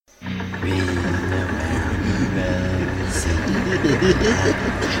Real It's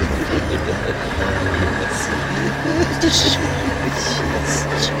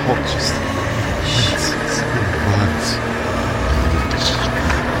all just nonsense and lies.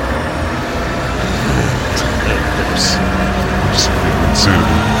 I'm screaming too.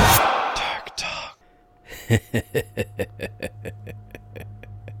 Dark talk.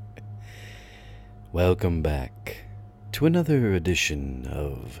 Welcome back to another edition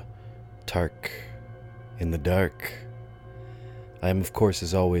of Tark in the Dark. I am, of course,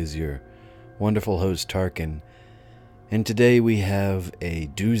 as always, your wonderful host, Tarkin, and today we have a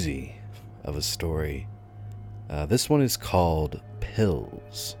doozy of a story. This one is called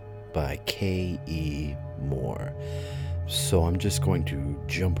Pills by K.E. Moore. So I'm just going to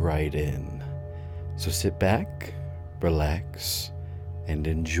jump right in. So sit back, relax, and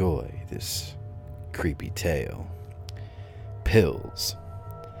enjoy this creepy tale. Pills.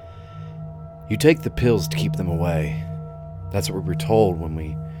 You take the pills to keep them away. That's what we were told when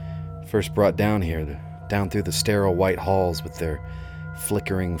we first brought down here, down through the sterile white halls with their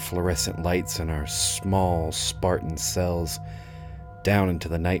flickering fluorescent lights and our small Spartan cells down into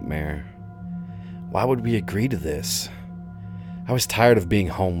the nightmare. Why would we agree to this? I was tired of being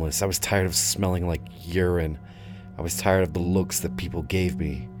homeless. I was tired of smelling like urine. I was tired of the looks that people gave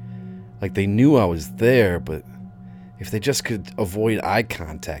me. Like they knew I was there, but if they just could avoid eye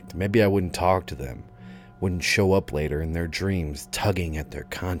contact, maybe I wouldn't talk to them, wouldn't show up later in their dreams, tugging at their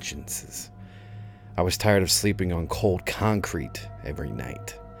consciences. I was tired of sleeping on cold concrete every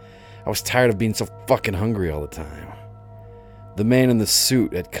night. I was tired of being so fucking hungry all the time. The man in the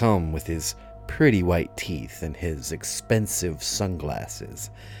suit had come with his pretty white teeth and his expensive sunglasses,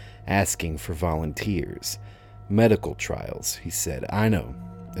 asking for volunteers. Medical trials, he said. I know,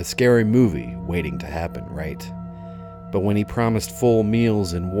 a scary movie waiting to happen, right? But when he promised full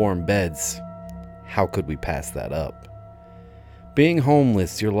meals and warm beds, how could we pass that up? Being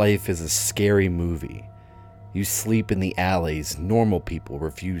homeless, your life is a scary movie. You sleep in the alleys normal people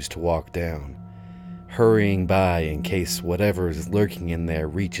refuse to walk down, hurrying by in case whatever is lurking in there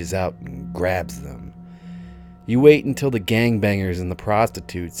reaches out and grabs them. You wait until the gangbangers and the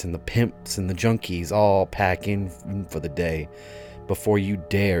prostitutes and the pimps and the junkies all pack in for the day before you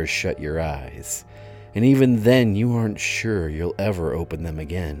dare shut your eyes. And even then you aren't sure you'll ever open them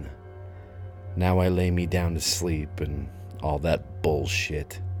again. Now I lay me down to sleep and all that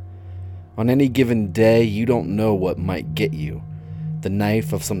bullshit. On any given day, you don't know what might get you. The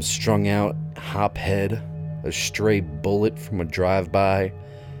knife of some strung-out hophead, a stray bullet from a drive-by,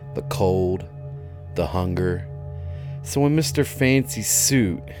 the cold, the hunger. So when Mr. Fancy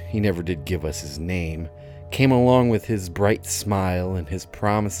Suit, he never did give us his name, came along with his bright smile and his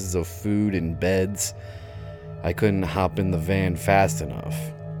promises of food and beds, I couldn't hop in the van fast enough.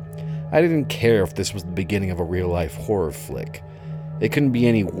 I didn't care if this was the beginning of a real-life horror flick. It couldn't be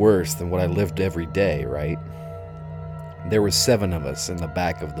any worse than what I lived every day, right? There were 7 of us in the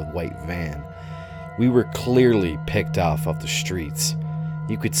back of the white van. We were clearly picked off the streets.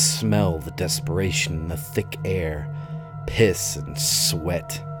 You could smell the desperation in the thick air, piss and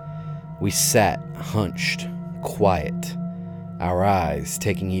sweat. We sat, hunched, quiet, our eyes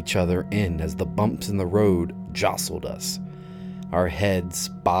taking each other in as the bumps in the road jostled us, our heads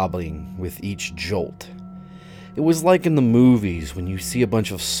bobbing with each jolt. It was like in the movies when you see a bunch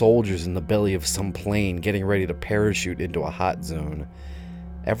of soldiers in the belly of some plane getting ready to parachute into a hot zone.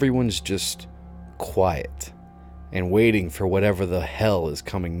 Everyone's just quiet and waiting for whatever the hell is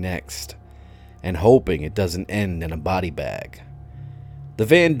coming next, and hoping it doesn't end in a body bag. The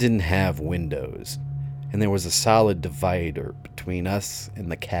van didn't have windows, and there was a solid divider between us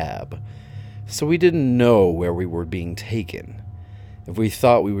and the cab, so we didn't know where we were being taken. If we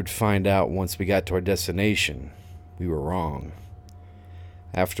thought we would find out once we got to our destination, we were wrong.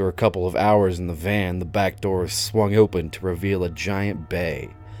 After a couple of hours in the van, the back door swung open to reveal a giant bay,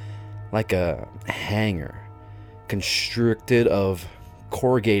 like a hangar, constructed of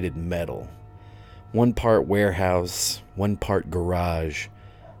corrugated metal. One part warehouse, one part garage,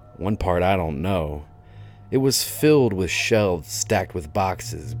 one part I don't know. It was filled with shelves stacked with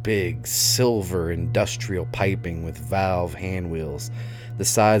boxes, big silver industrial piping with valve handwheels the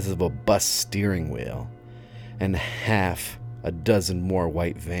size of a bus steering wheel, and half a dozen more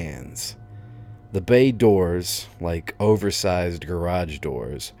white vans. The bay doors, like oversized garage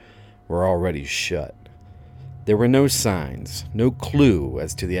doors, were already shut. There were no signs, no clue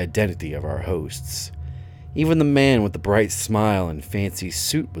as to the identity of our hosts. Even the man with the bright smile and fancy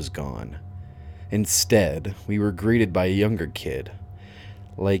suit was gone. Instead, we were greeted by a younger kid,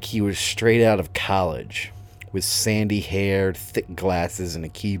 like he was straight out of college, with sandy hair, thick glasses, and a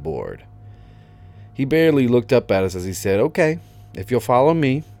keyboard. He barely looked up at us as he said, "Okay, if you'll follow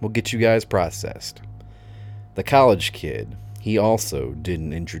me, we'll get you guys processed." The college kid, he also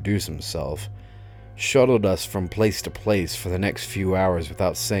didn't introduce himself, shuttled us from place to place for the next few hours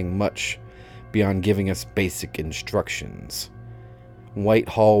without saying much beyond giving us basic instructions. White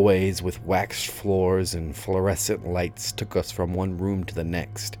hallways with waxed floors and fluorescent lights took us from one room to the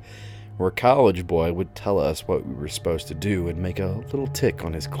next, where a college boy would tell us what we were supposed to do and make a little tick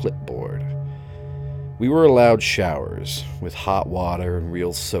on his clipboard. We were allowed showers with hot water and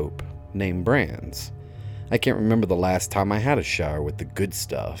real soap, name brands. I can't remember the last time I had a shower with the good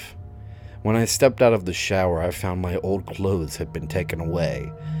stuff. When I stepped out of the shower, I found my old clothes had been taken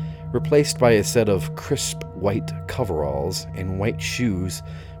away, replaced by a set of crisp white coveralls and white shoes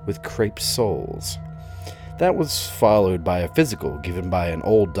with crepe soles. That was followed by a physical given by an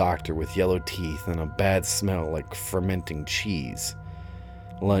old doctor with yellow teeth and a bad smell like fermenting cheese.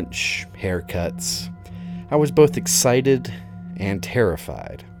 Lunch, haircuts. I was both excited and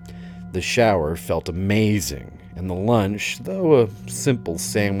terrified. The shower felt amazing, and the lunch, though a simple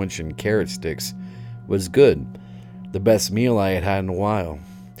sandwich and carrot sticks, was good. The best meal I had had in a while.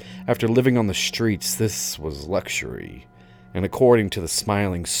 After living on the streets, this was luxury, and according to the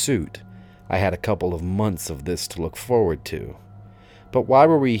smiling suit, I had a couple of months of this to look forward to. But why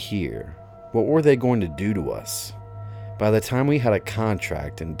were we here? What were they going to do to us? By the time we had a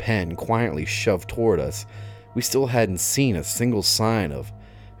contract and pen quietly shoved toward us, we still hadn't seen a single sign of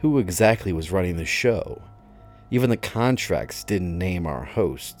who exactly was running the show. Even the contracts didn't name our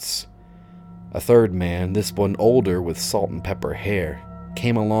hosts. A third man, this one older with salt and pepper hair,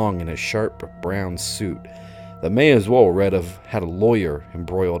 came along in a sharp brown suit that may as well have had a lawyer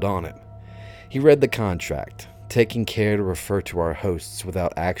embroiled on it. He read the contract, taking care to refer to our hosts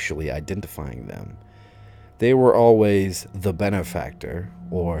without actually identifying them. They were always the benefactor,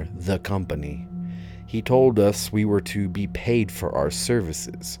 or the company. He told us we were to be paid for our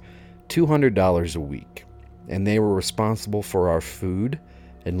services, $200 a week, and they were responsible for our food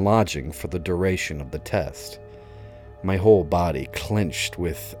and lodging for the duration of the test. My whole body clenched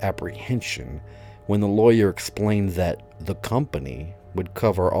with apprehension when the lawyer explained that the company would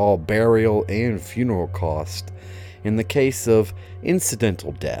cover all burial and funeral costs in the case of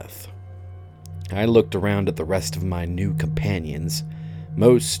incidental death. I looked around at the rest of my new companions.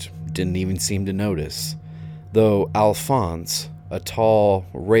 Most didn't even seem to notice, though Alphonse, a tall,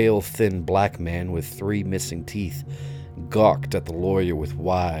 rail-thin black man with 3 missing teeth, gawked at the lawyer with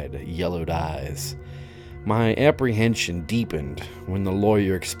wide, yellowed eyes. My apprehension deepened when the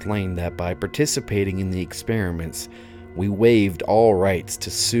lawyer explained that by participating in the experiments, we waived all rights to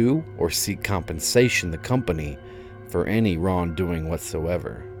sue or seek compensation the company for any wrongdoing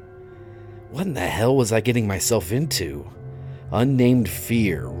whatsoever. What in the hell was I getting myself into? Unnamed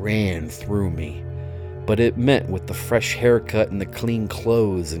fear ran through me, but it met with the fresh haircut and the clean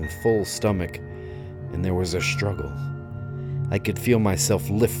clothes and full stomach, and there was a struggle. I could feel myself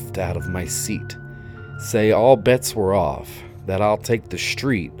lift out of my seat, say all bets were off, that I'll take the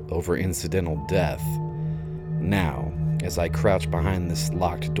street over incidental death. Now, as I crouched behind this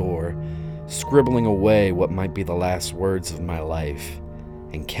locked door, scribbling away what might be the last words of my life,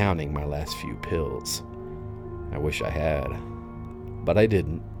 and counting my last few pills. I wish I had, but I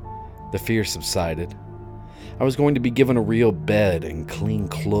didn't. The fear subsided. I was going to be given a real bed and clean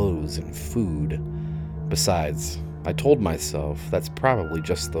clothes and food. Besides, I told myself that's probably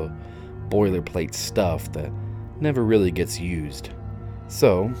just the boilerplate stuff that never really gets used.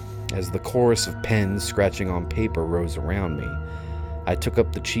 So, as the chorus of pens scratching on paper rose around me, I took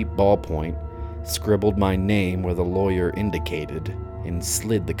up the cheap ballpoint, scribbled my name where the lawyer indicated, and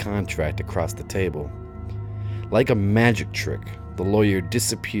slid the contract across the table. Like a magic trick, the lawyer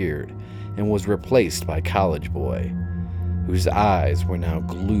disappeared and was replaced by College Boy, whose eyes were now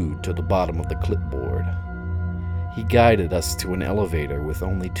glued to the bottom of the clipboard. He guided us to an elevator with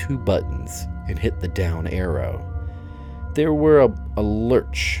only 2 buttons and hit the down arrow. There were a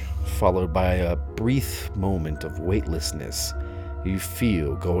lurch, followed by a brief moment of weightlessness you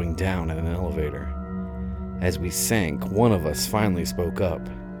feel going down in an elevator. As we sank, one of us finally spoke up.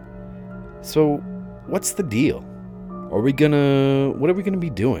 "So, what's the deal? What are we gonna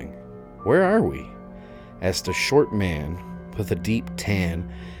be doing? Where are we?" asked a short man with a deep tan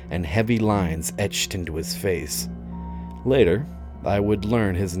and heavy lines etched into his face. Later, I would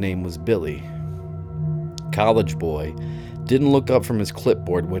learn his name was Billy. College Boy didn't look up from his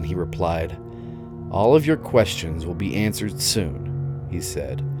clipboard when he replied. "All of your questions will be answered soon," he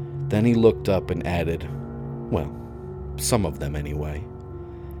said. Then he looked up and added, "Well, some of them anyway."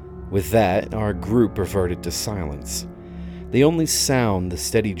 With that, our group reverted to silence. The only sound the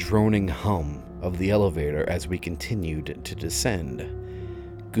steady droning hum of the elevator as we continued to descend.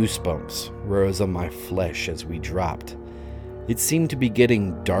 Goosebumps rose on my flesh as we dropped. It seemed to be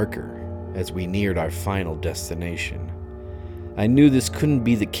getting darker as we neared our final destination. I knew this couldn't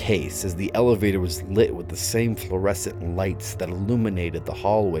be the case, as the elevator was lit with the same fluorescent lights that illuminated the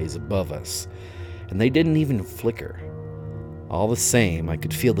hallways above us, and they didn't even flicker. All the same, I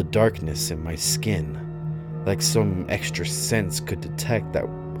could feel the darkness in my skin, like some extra sense could detect that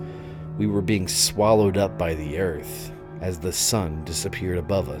we were being swallowed up by the earth as the sun disappeared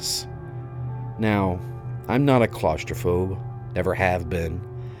above us. Now, I'm not a claustrophobe, never have been,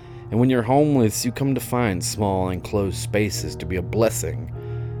 and when you're homeless, you come to find small enclosed spaces to be a blessing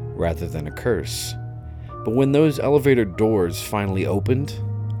rather than a curse. But when those elevator doors finally opened,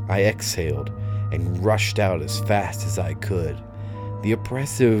 I exhaled and rushed out as fast as I could, the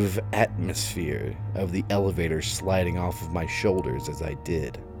oppressive atmosphere of the elevator sliding off of my shoulders as I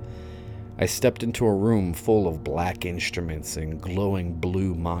did. I stepped into a room full of black instruments and glowing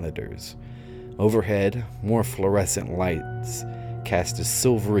blue monitors. Overhead, more fluorescent lights cast a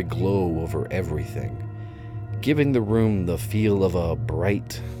silvery glow over everything, giving the room the feel of a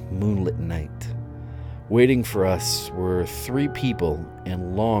bright, moonlit night. Waiting for us were 3 people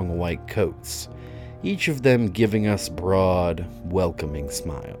in long white coats, each of them giving us broad, welcoming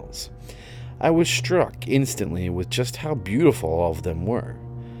smiles. I was struck instantly with just how beautiful all of them were.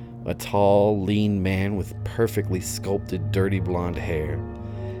 A tall, lean man with perfectly sculpted, dirty blonde hair,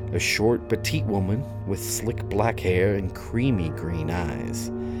 a short, petite woman with slick black hair and creamy green eyes,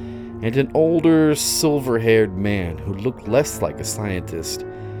 and an older, silver-haired man who looked less like a scientist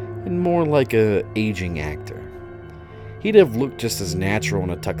and more like an aging actor. He'd have looked just as natural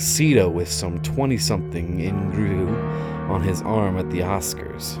in a tuxedo with some 20-something ingru on his arm at the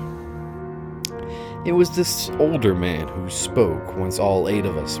Oscars. It was this older man who spoke once all 8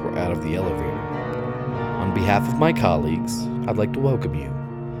 of us were out of the elevator. On behalf of my colleagues, I'd like to welcome you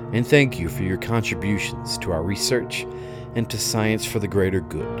and thank you for your contributions to our research and to science for the greater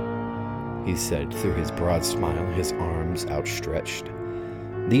good, he said through his broad smile, his arms outstretched.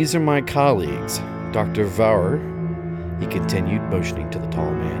 These are my colleagues, Dr. Vaurer, he continued, motioning to the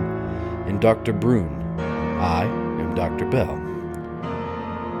tall man, and Dr. Brun. I am Dr. Bell.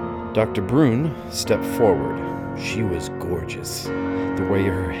 Dr. Brun stepped forward. She was gorgeous. The way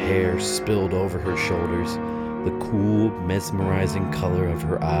her hair spilled over her shoulders, the cool, mesmerizing color of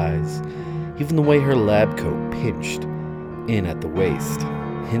her eyes, even the way her lab coat pinched in at the waist,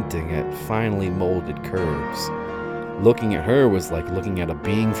 hinting at finely molded curves. Looking at her was like looking at a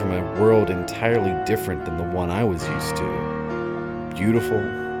being from a world entirely different than the one I was used to. Beautiful,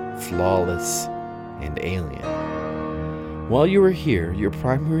 flawless, and alien. While you are here, your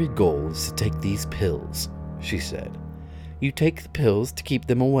primary goal is to take these pills, she said. You take the pills to keep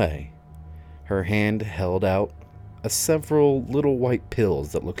them away. Her hand held out several little white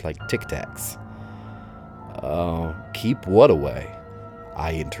pills that looked like Tic Tacs. Keep what away?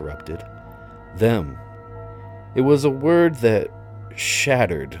 I interrupted. Them. It was a word that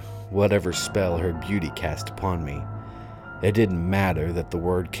shattered whatever spell her beauty cast upon me. It didn't matter that the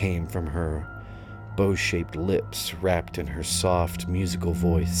word came from her bow-shaped lips wrapped in her soft, musical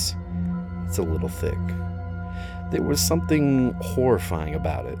voice. It's a little thick. There was something horrifying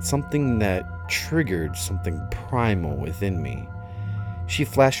about it, something that triggered something primal within me. She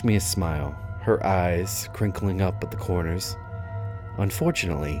flashed me a smile, her eyes crinkling up at the corners.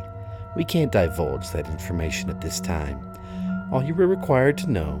 Unfortunately, we can't divulge that information at this time. All you are required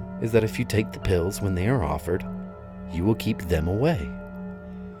to know is that if you take the pills when they are offered, you will keep them away.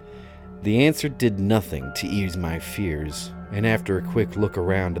 The answer did nothing to ease my fears, and after a quick look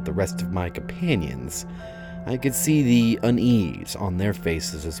around at the rest of my companions, I could see the unease on their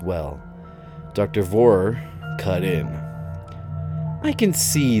faces as well. Dr. Vorer cut in. I can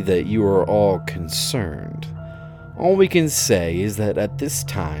see that you are all concerned. All we can say is that at this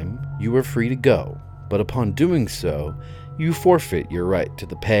time, you are free to go, but upon doing so, you forfeit your right to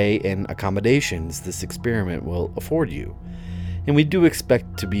the pay and accommodations this experiment will afford you, and we do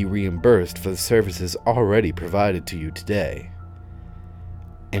expect to be reimbursed for the services already provided to you today.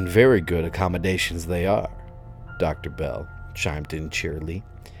 And very good accommodations they are, Dr. Bell chimed in cheerily.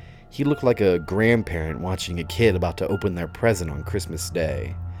 He looked like a grandparent watching a kid about to open their present on Christmas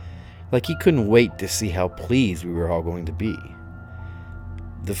Day. Like he couldn't wait to see how pleased we were all going to be.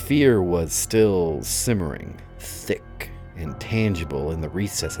 The fear was still simmering, thick and tangible in the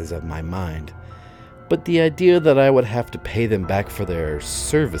recesses of my mind, but the idea that I would have to pay them back for their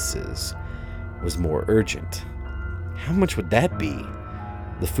services was more urgent. How much would that be?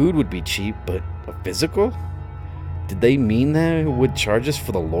 The food would be cheap, but a physical? Did they mean that would charge us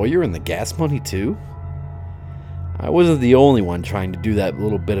for the lawyer and the gas money too? I wasn't the only one trying to do that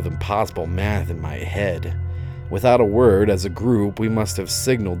little bit of impossible math in my head. Without a word, as a group, we must have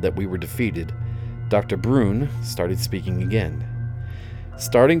signaled that we were defeated. Dr. Brune started speaking again.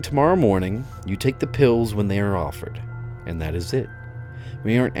 Starting tomorrow morning, you take the pills when they are offered, and that is it.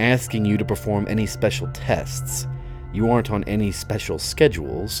 We aren't asking you to perform any special tests. You aren't on any special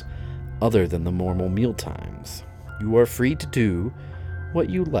schedules other than the normal meal times. You are free to do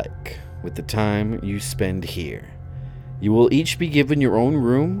what you like with the time you spend here. You will each be given your own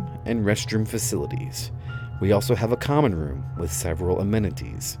room and restroom facilities. We also have a common room with several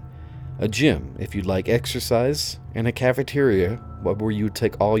amenities. A gym if you'd like exercise, and a cafeteria where you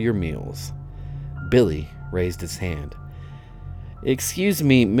take all your meals. Billy raised his hand. Excuse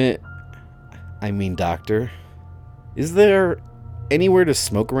me, doctor. Is there anywhere to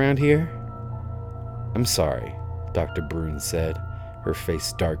smoke around here? I'm sorry, Dr. Brune said. Her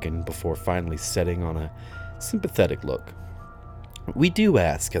face darkened before finally setting on a sympathetic look. We do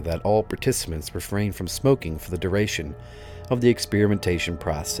ask that all participants refrain from smoking for the duration of the experimentation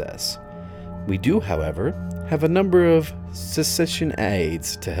process. We do, however, have a number of cessation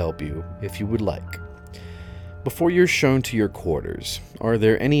aids to help you if you would like. Before you're shown to your quarters, are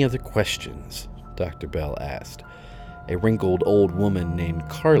there any other questions? Dr. Bell asked. A wrinkled old woman named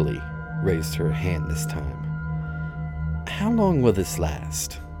Carly raised her hand this time. How long will this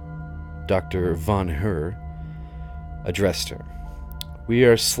last? Dr. Von Herr addressed her. We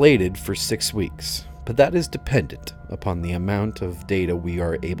are slated for 6 weeks, but that is dependent upon the amount of data we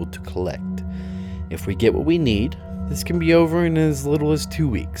are able to collect. If we get what we need, this can be over in as little as 2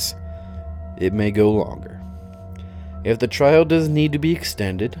 weeks. It may go longer. If the trial does need to be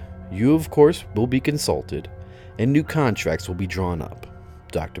extended, you of course will be consulted, and new contracts will be drawn up,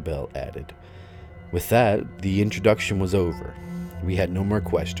 Dr. Bell added. With that, the introduction was over. We had no more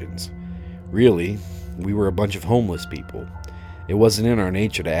questions. Really, we were a bunch of homeless people. It wasn't in our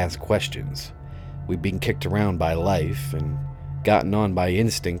nature to ask questions. We'd been kicked around by life and gotten on by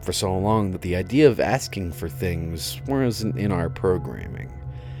instinct for so long that the idea of asking for things wasn't in our programming.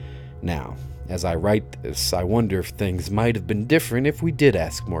 Now, as I write this, I wonder if things might have been different if we did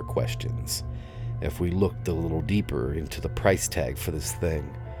ask more questions. If we looked a little deeper into the price tag for this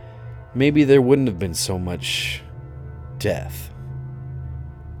thing. Maybe there wouldn't have been so much death.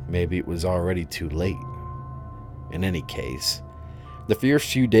 Maybe it was already too late. In any case, the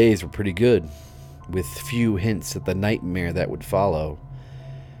first few days were pretty good, with few hints at the nightmare that would follow.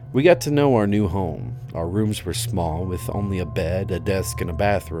 We got to know our new home. Our rooms were small, with only a bed, a desk, and a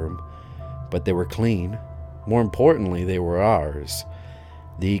bathroom, but they were clean. More importantly, they were ours.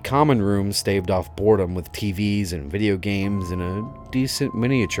 The common room staved off boredom with TVs and video games and a decent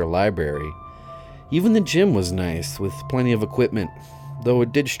miniature library. Even the gym was nice, with plenty of equipment, though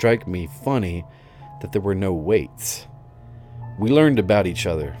it did strike me funny that there were no weights. We learned about each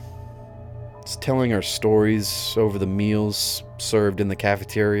other, telling our stories over the meals served in the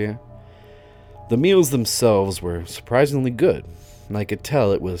cafeteria. The meals themselves were surprisingly good, and I could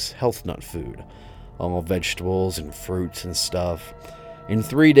tell it was health nut food, all vegetables and fruits and stuff. In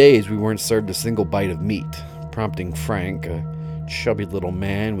 3 days, we weren't served a single bite of meat, prompting Frank, a chubby little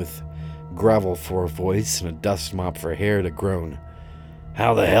man with gravel for a voice and a dust mop for hair, to groan,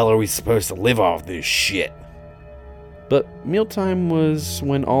 "How the hell are we supposed to live off this shit?" But mealtime was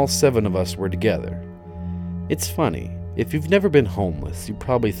when all 7 of us were together. It's funny, if you've never been homeless, you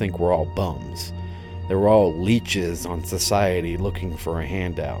probably think we're all bums. That we're all leeches on society looking for a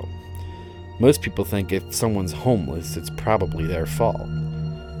handout. Most people think if someone's homeless, it's probably their fault.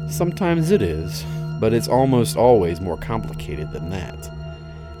 Sometimes it is, but it's almost always more complicated than that.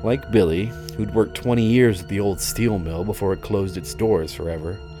 Like Billy, who'd worked 20 years at the old steel mill before it closed its doors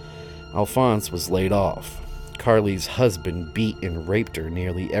forever. Alphonse was laid off. Carly's husband beat and raped her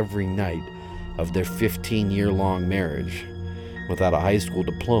nearly every night of their 15-year-long marriage. Without a high school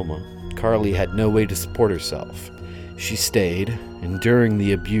diploma, Carly had no way to support herself. She stayed, enduring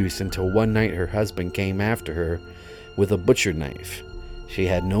the abuse until one night her husband came after her with a butcher knife. She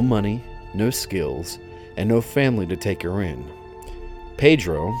had no money, no skills, and no family to take her in.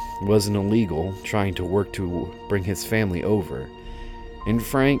 Pedro was an illegal trying to work to bring his family over. And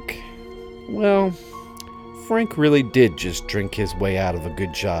Frank really did just drink his way out of a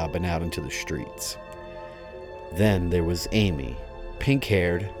good job and out into the streets. Then there was Amy,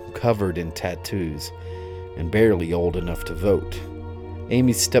 pink-haired, covered in tattoos, and barely old enough to vote.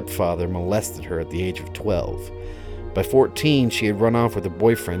 Amy's stepfather molested her at the age of 12. By 14, she had run off with a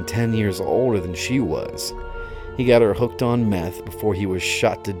boyfriend 10 years older than she was. He got her hooked on meth before he was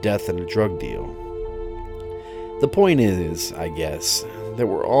shot to death in a drug deal. The point is, I guess, that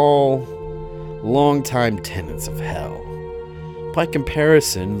we're all longtime tenants of hell. By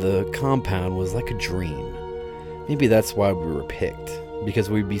comparison, the compound was like a dream. Maybe that's why we were picked, because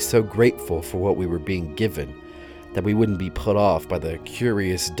we'd be so grateful for what we were being given that we wouldn't be put off by the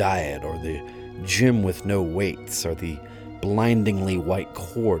curious diet or the gym with no weights or the blindingly white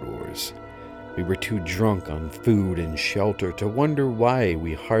corridors. We were too drunk on food and shelter to wonder why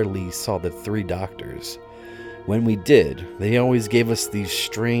we hardly saw the 3 doctors. When we did, they always gave us these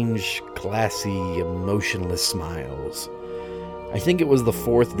strange, glassy, emotionless smiles. I think it was the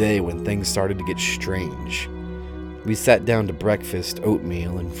 4th day when things started to get strange. We sat down to breakfast,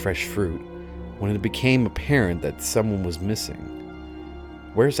 oatmeal, and fresh fruit, when it became apparent that someone was missing.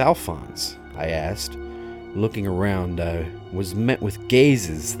 "Where's Alphonse?" I asked. Looking around, I was met with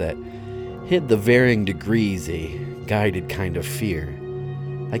gazes that hid the varying degrees a guided kind of fear.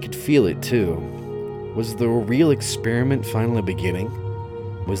 I could feel it too. Was the real experiment finally beginning?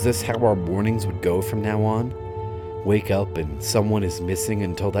 Was this how our mornings would go from now on? Wake up and someone is missing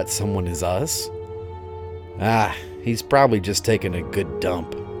until that someone is us? "Ah, he's probably just taking a good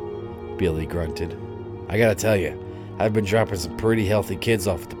dump," Billy grunted. "I gotta tell you, I've been dropping some pretty healthy kids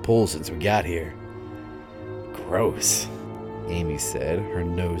off at the pool since we got here." "Gross," Amy said, her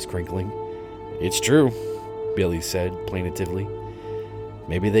nose crinkling. "It's true," Billy said plaintively.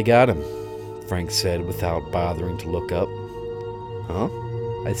 "Maybe they got him," Frank said without bothering to look up. "Huh?"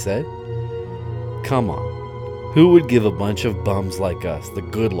 I said. "Come on. Who would give a bunch of bums like us the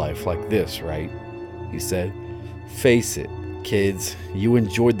good life like this, right?" he said. "Face it, kids, you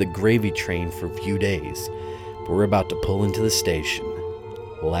enjoyed the gravy train for a few days, but we're about to pull into the station.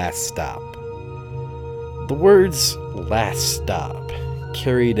 Last stop." The words "last stop"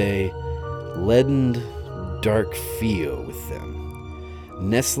 carried a leadened, dark feel with them,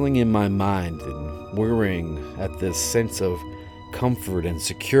 nestling in my mind and worrying at this sense of comfort and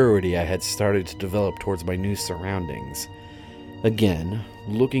security I had started to develop towards my new surroundings. Again,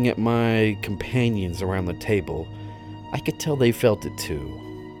 looking at my companions around the table, I could tell they felt it too.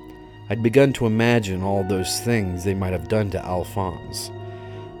 I'd begun to imagine all those things they might have done to Alphonse.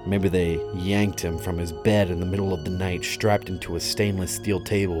 Maybe they yanked him from his bed in the middle of the night, strapped into a stainless steel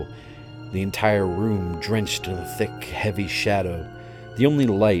table, the entire room drenched in a thick, heavy shadow, the only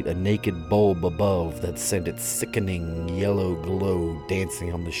light a naked bulb above that sent its sickening yellow glow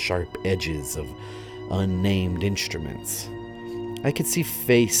dancing on the sharp edges of unnamed instruments. I could see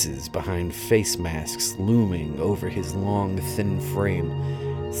faces behind face masks looming over his long, thin frame,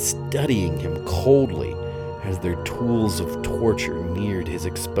 studying him coldly as their tools of torture neared his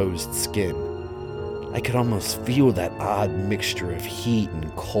exposed skin. I could almost feel that odd mixture of heat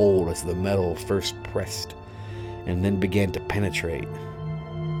and cold as the metal first pressed and then began to penetrate.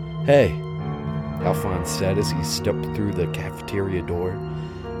 "Hey," Alphonse said as he stepped through the cafeteria door.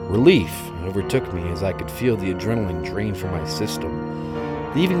 Relief overtook me as I could feel the adrenaline drain from my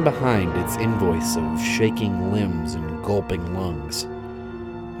system, leaving behind its invoice of shaking limbs and gulping lungs.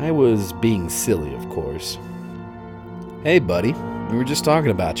 I was being silly, of course. "Hey, buddy, we were just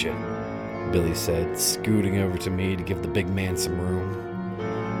talking about you," Billy said, scooting over to me to give the big man some room.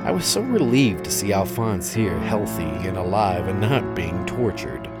 I was so relieved to see Alphonse here, healthy and alive and not being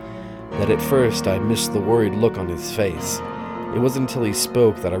tortured, that at first I missed the worried look on his face. It wasn't until he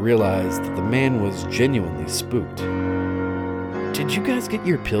spoke that I realized that the man was genuinely spooked. "Did you guys get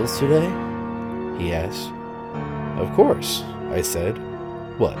your pills today?" he asked. "Of course," I said.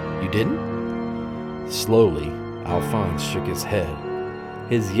 "What, you didn't?" Slowly, Alphonse shook his head,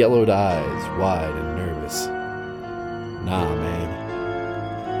 his yellowed eyes wide and nervous. "Nah, man."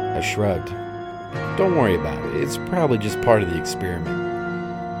 I shrugged. "Don't worry about it. It's probably just part of the experiment."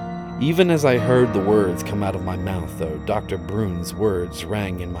 Even as I heard the words come out of my mouth, though, Dr. Brun's words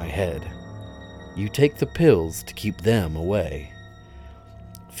rang in my head. "You take the pills to keep them away."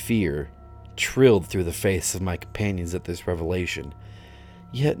 Fear trilled through the face of my companions at this revelation,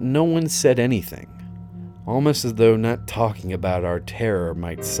 yet no one said anything, almost as though not talking about our terror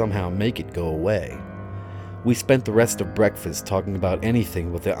might somehow make it go away. We spent the rest of breakfast talking about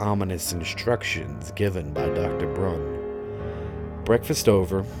anything but the ominous instructions given by Dr. Brun. Breakfast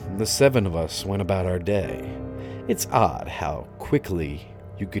over, the 7 of us went about our day. It's odd how quickly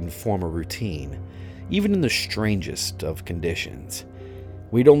you can form a routine, even in the strangest of conditions.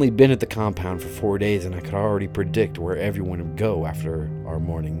 We'd only been at the compound for 4 days, and I could already predict where everyone would go after our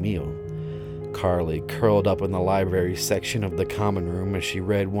morning meal. Carly curled up in the library section of the common room as she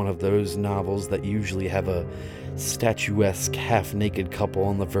read one of those novels that usually have a statuesque, half-naked couple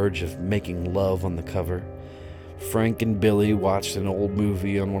on the verge of making love on the cover. Frank and Billy watched an old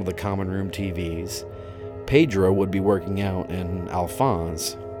movie on one of the common room TVs. Pedro would be working out and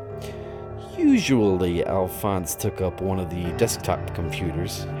Alphonse. Usually, Alphonse took up one of the desktop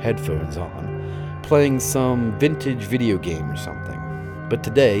computers, headphones on, playing some vintage video game or something. But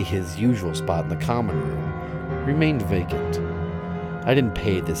today, his usual spot in the common room remained vacant. I didn't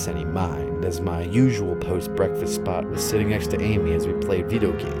pay this any mind, as my usual post-breakfast spot was sitting next to Amy as we played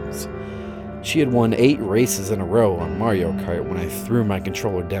video games. She had won 8 races in a row on Mario Kart when I threw my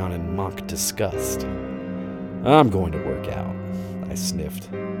controller down in mock disgust. I'm going to work out, I sniffed.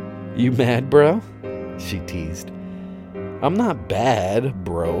 You mad, bro? She teased. I'm not bad,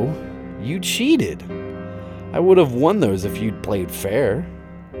 bro. You cheated. I would have won those if you'd played fair.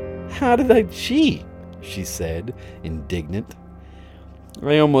 How did I cheat? She said, indignant.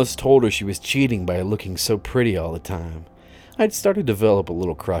 I almost told her she was cheating by looking so pretty all the time. I'd started to develop a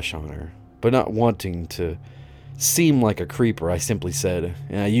little crush on her, but not wanting to seem like a creeper, I simply said,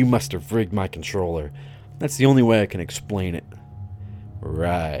 you must have rigged my controller. That's the only way I can explain it.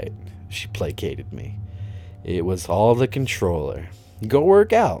 Right, she placated me. It was all the controller. Go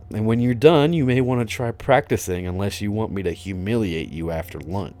work out, and when you're done, you may want to try practicing unless you want me to humiliate you after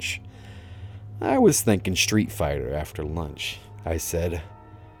lunch. I was thinking Street Fighter after lunch, I said.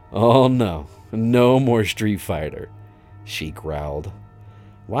 Oh no, no more Street Fighter, she growled.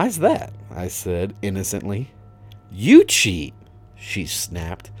 Why's that? I said innocently. You cheat, she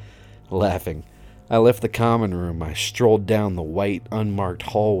snapped, laughing. I left the common room. I strolled down the white, unmarked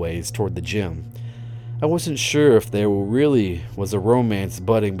hallways toward the gym. I wasn't sure if there really was a romance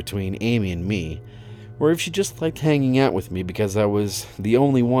budding between Amy and me, or if she just liked hanging out with me because I was the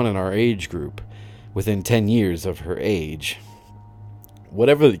only one in our age group, within 10 years of her age.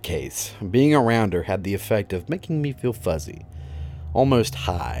 Whatever the case, being around her had the effect of making me feel fuzzy, almost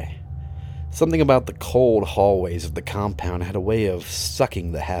high. Something about the cold hallways of the compound had a way of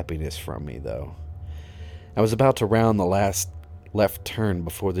sucking the happiness from me, though. I was about to round the last left turn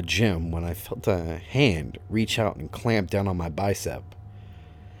before the gym when I felt a hand reach out and clamp down on my bicep.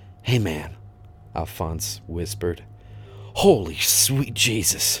 Hey man, Alphonse whispered. Holy sweet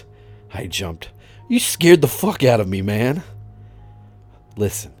Jesus, I jumped. You scared the fuck out of me, man.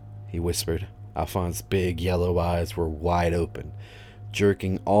 Listen, he whispered. Alphonse's big yellow eyes were wide open,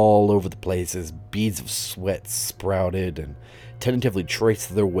 jerking all over the place as beads of sweat sprouted and tentatively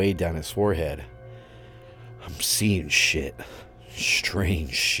traced their way down his forehead. I'm seeing shit.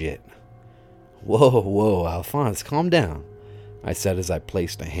 Strange shit. Whoa, Alphonse, calm down, I said as I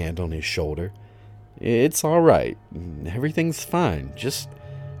placed a hand on his shoulder. It's all right. Everything's fine. Just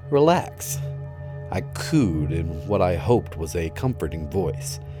relax. I cooed in what I hoped was a comforting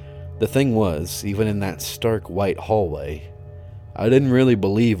voice. The thing was, even in that stark white hallway, I didn't really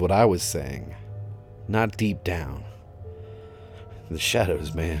believe what I was saying. Not deep down. The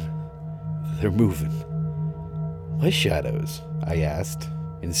shadows, man. They're moving. What shadows? I asked.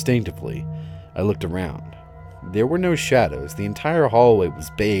 Instinctively, I looked around. There were no shadows. The entire hallway was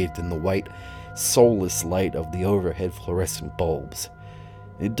bathed in the white, soulless light of the overhead fluorescent bulbs.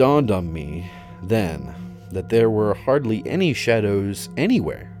 It dawned on me then that there were hardly any shadows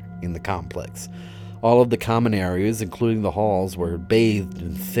anywhere in the complex. All of the common areas, including the halls, were bathed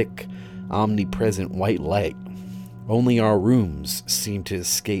in thick, omnipresent white light. Only our rooms seemed to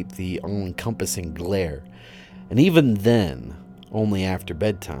escape the all-encompassing glare, and even then, only after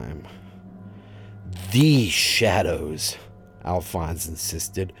bedtime. These shadows, Alphonse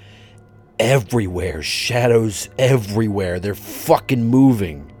insisted. Everywhere, shadows everywhere. They're fucking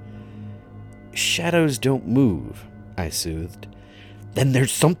moving. Shadows don't move, I soothed. Then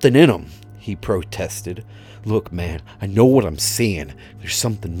there's something in them, he protested. Look, man, I know what I'm seeing. There's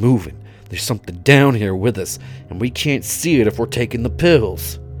something moving. There's something down here with us, and we can't see it if we're taking the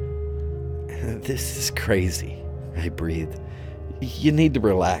pills. This is crazy, I breathed. You need to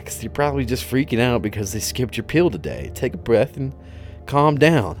relax. You're probably just freaking out because they skipped your pill today. Take a breath and calm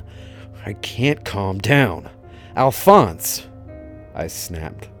down. I can't calm down. Alphonse, I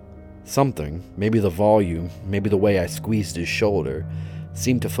snapped. Something, maybe the volume, maybe the way I squeezed his shoulder,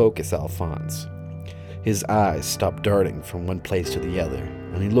 seemed to focus Alphonse. His eyes stopped darting from one place to the other,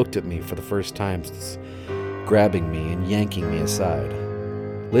 and he looked at me for the first time since grabbing me and yanking me aside.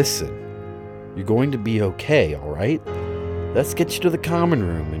 Listen, you're going to be okay, all right? Let's get you to the common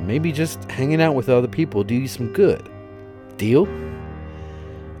room, and maybe just hanging out with other people do you some good. Deal?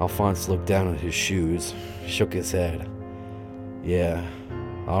 Alphonse looked down at his shoes, shook his head. Yeah,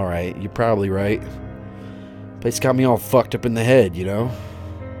 all right, you're probably right. Place got me all fucked up in the head, you know?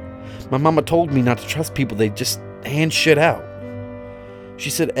 My mama told me not to trust people, they just hand shit out. She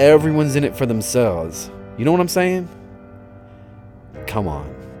said everyone's in it for themselves. You know what I'm saying? Come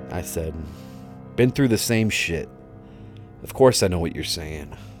on, I said, Been through the same shit. Of course I know what you're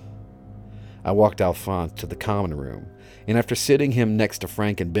saying. I walked Alphonse to the common room, and after sitting him next to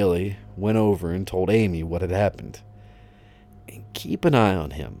Frank and Billy, went over and told Amy what had happened. And keep an eye on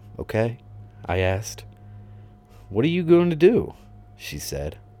him, okay? I asked. What are you going to do? She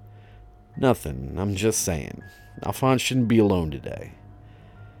said. Nothing, I'm just saying. Alphonse shouldn't be alone today.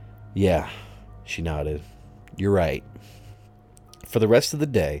 Yeah, she nodded. You're right. For the rest of the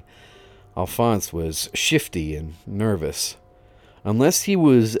day, Alphonse was shifty and nervous. Unless he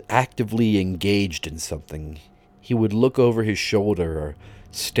was actively engaged in something, he would look over his shoulder or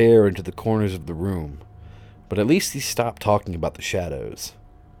stare into the corners of the room. But at least he stopped talking about the shadows.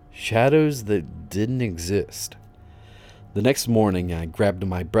 Shadows that didn't exist. The next morning, I grabbed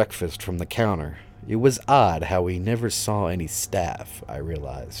my breakfast from the counter. It was odd how we never saw any staff, I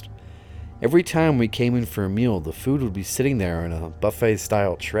realized. Every time we came in for a meal, the food would be sitting there in a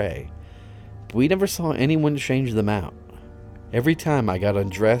buffet-style tray. But we never saw anyone change them out. Every time I got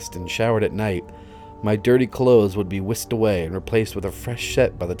undressed and showered at night, my dirty clothes would be whisked away and replaced with a fresh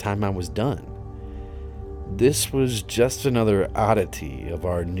set by the time I was done. This was just another oddity of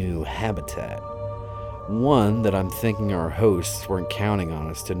our new habitat. One that I'm thinking our hosts weren't counting on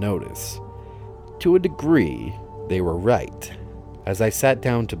us to notice. To a degree, they were right. As I sat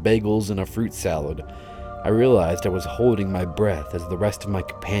down to bagels and a fruit salad, I realized I was holding my breath as the rest of my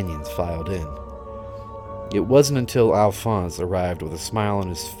companions filed in. It wasn't until Alphonse arrived with a smile on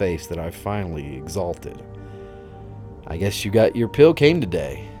his face that I finally exulted. I guess you got your pill cane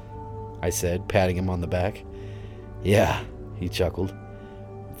today, I said, patting him on the back. Yeah, he chuckled.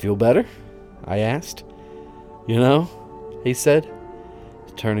 Feel better? I asked. You know, he said,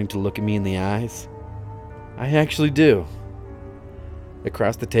 turning to look at me in the eyes. I actually do.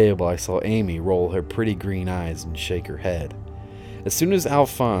 Across the table, I saw Amy roll her pretty green eyes and shake her head. As soon as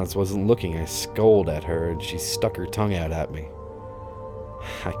Alphonse wasn't looking, I scolded at her and she stuck her tongue out at me.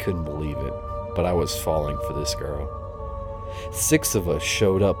 I couldn't believe it, but I was falling for this girl. 6 of us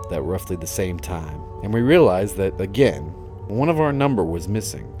showed up at roughly the same time, and we realized that, again, one of our number was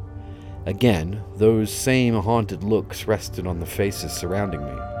missing. Again, those same haunted looks rested on the faces surrounding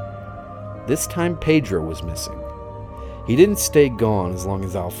me. This time Pedro was missing. He didn't stay gone as long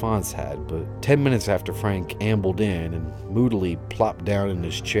as Alphonse had, but 10 minutes after Frank ambled in and moodily plopped down in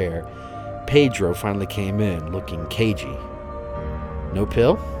his chair, Pedro finally came in, looking cagey. No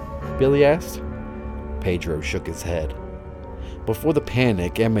pill? Billy asked. Pedro shook his head. Before the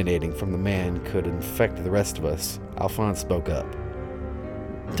panic emanating from the man could infect the rest of us, Alphonse spoke up.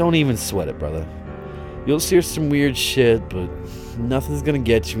 Don't even sweat it, brother. You'll hear some weird shit, but nothing's gonna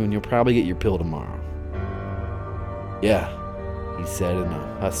get you and you'll probably get your pill tomorrow. Yeah, he said in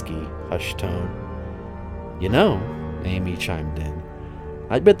a husky, hushed tone. You know, Amy chimed in,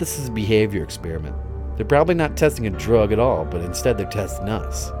 I bet this is a behavior experiment. They're probably not testing a drug at all, but instead they're testing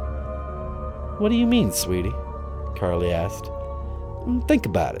us. What do you mean, sweetie? Carly asked. Think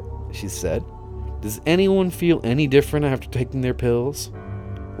about it, she said. Does anyone feel any different after taking their pills?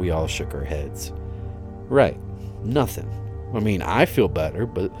 We all shook our heads. Right, nothing. I mean, I feel better,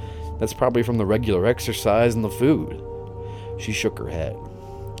 but that's probably from the regular exercise and the food. She shook her head.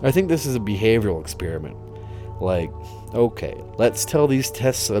 I think this is a behavioral experiment. Like, okay, let's tell these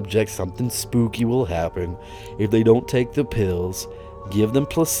test subjects something spooky will happen if they don't take the pills, give them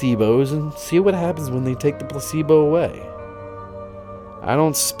placebos, and see what happens when they take the placebo away. I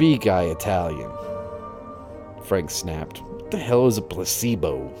don't speak Italian, Frank snapped. What the hell is a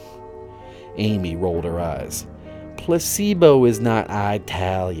placebo? Amy rolled her eyes. Placebo is not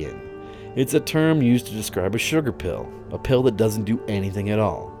Italian. It's a term used to describe a sugar pill, a pill that doesn't do anything at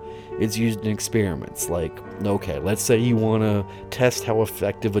all. It's used in experiments like, okay, let's say you want to test how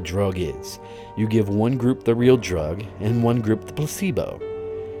effective a drug is. You give one group the real drug and one group the placebo.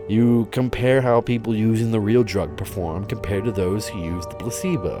 You compare how people using the real drug perform compared to those who use the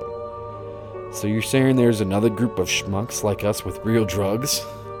placebo. So you're saying there's another group of schmucks like us with real drugs?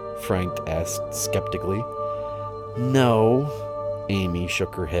 Frank asked skeptically. No, Amy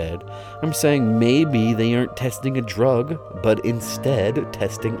shook her head. I'm saying maybe they aren't testing a drug, but instead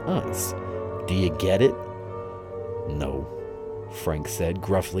testing us. Do you get it? No, Frank said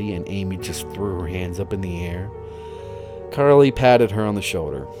gruffly, and Amy just threw her hands up in the air. Carly patted her on the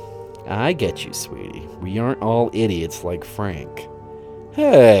shoulder. I get you, sweetie. We aren't all idiots like Frank.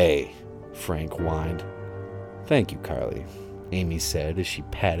 Hey, Frank whined. Thank you, Carly, Amy said as she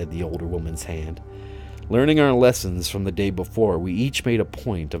patted the older woman's hand. Learning our lessons from the day before, we each made a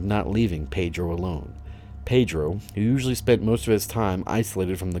point of not leaving Pedro alone. Pedro, who usually spent most of his time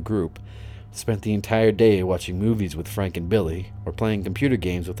isolated from the group, spent the entire day watching movies with Frank and Billy, or playing computer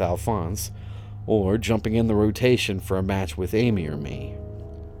games with Alphonse, or jumping in the rotation for a match with Amy or me.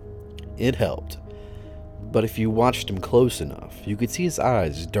 It helped, but if you watched him close enough, you could see his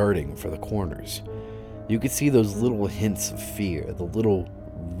eyes darting for the corners. You could see those little hints of fear, the little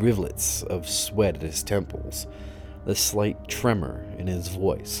rivulets of sweat at his temples, the slight tremor in his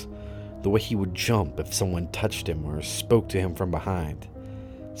voice, the way he would jump if someone touched him or spoke to him from behind.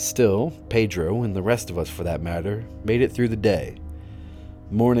 Still, Pedro, and the rest of us for that matter, made it through the day.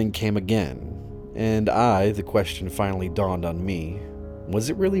 Morning came again, and the question finally dawned on me. Was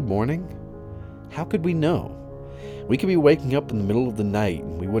it really morning? How could we know? We could be waking up in the middle of the night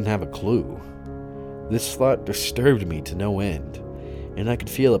and we wouldn't have a clue. This thought disturbed me to no end, and I could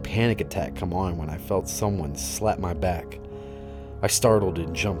feel a panic attack come on when I felt someone slap my back. I startled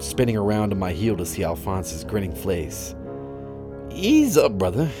and jumped, spinning around on my heel to see Alphonse's grinning face. "Ease up,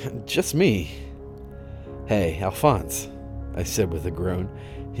 brother. Just me." "Hey, Alphonse," I said with a groan.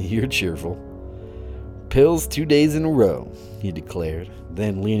 "You're cheerful." "Pills 2 days in a row," he declared.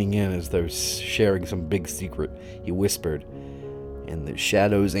 Then, leaning in as though sharing some big secret, he whispered, "And the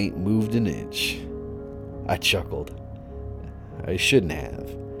shadows ain't moved an inch." I chuckled. I shouldn't have.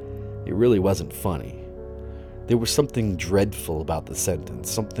 It really wasn't funny. There was something dreadful about the sentence,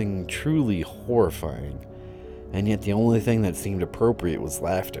 something truly horrifying, and yet the only thing that seemed appropriate was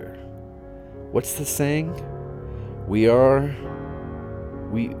laughter. What's the saying? We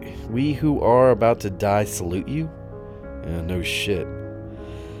who are about to die salute you? No shit.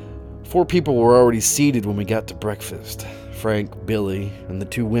 4 people were already seated when we got to breakfast. Frank, Billy, and the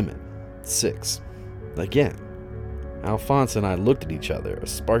 2 women. 6. Again. Alphonse and I looked at each other, a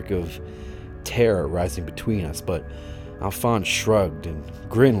spark of terror rising between us, but Alphonse shrugged and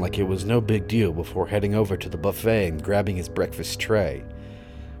grinned like it was no big deal before heading over to the buffet and grabbing his breakfast tray.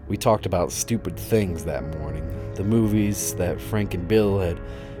 We talked about stupid things that morning, the movies that Frank and Bill had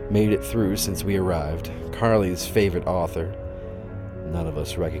made it through since we arrived, Carly's favorite author. None of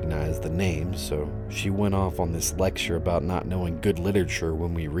us recognized the name, so she went off on this lecture about not knowing good literature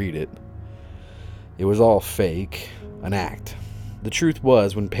when we read it. It was all fake, an act. The truth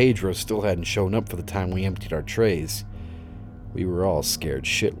was, when Pedro still hadn't shown up for the time we emptied our trays, we were all scared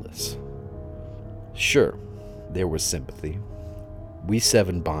shitless. Sure, there was sympathy. We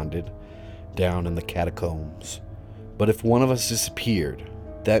 7 bonded, down in the catacombs. But if one of us disappeared,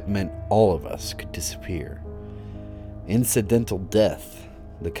 that meant all of us could disappear. Incidental death,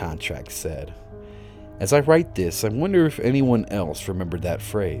 the contract said. As I write this, I wonder if anyone else remembered that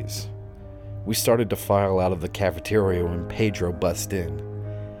phrase. We started to file out of the cafeteria when Pedro bust in.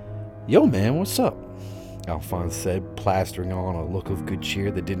 "Yo, man, what's up?" Alphonse said, plastering on a look of good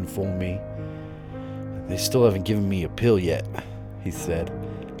cheer that didn't fool me. "They still haven't given me a pill yet," he said.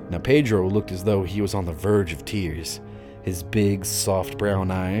 Now Pedro looked as though he was on the verge of tears. His big, soft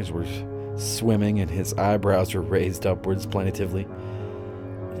brown eyes were swimming and his eyebrows were raised upwards plaintively.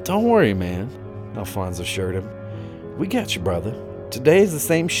 "Don't worry, man," Alphonse assured him. "We got you, brother. Today's the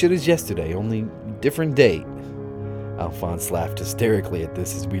same shit as yesterday, only different date." Alphonse laughed hysterically at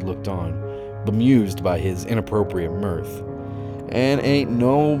this as we looked on, bemused by his inappropriate mirth. "And ain't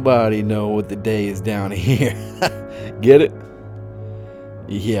nobody know what the day is down here." Get it?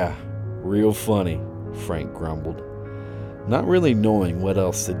 "Yeah, real funny," Frank grumbled. Not really knowing what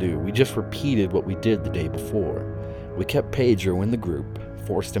else to do, we just repeated what we did the day before. We kept Pedro in the group,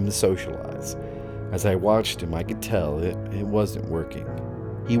 forced him to socialize. As I watched him, I could tell it wasn't working.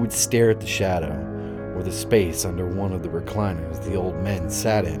 He would stare at the shadow, or the space under one of the recliners the old men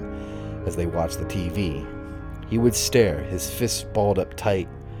sat in as they watched the TV. He would stare, his fists balled up tight,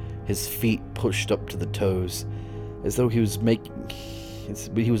 his feet pushed up to the toes, as though he was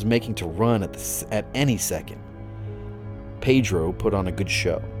making to run at any second. Pedro put on a good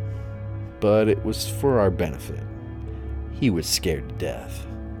show, but it was for our benefit. He was scared to death.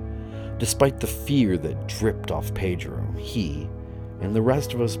 Despite the fear that dripped off Pedro, he, and the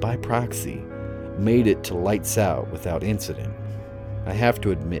rest of us by proxy, made it to lights out without incident. I have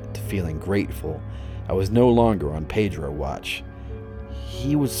to admit to feeling grateful I was no longer on Pedro watch.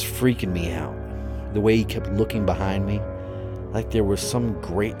 He was freaking me out, the way he kept looking behind me, like there was some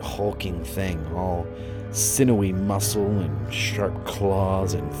great hulking thing, all sinewy muscle and sharp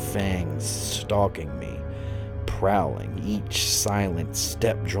claws and fangs stalking me, prowling, each silent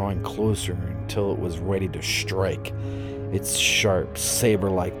step drawing closer until it was ready to strike, its sharp,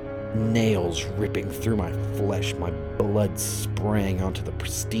 saber-like nails ripping through my flesh, my blood spraying onto the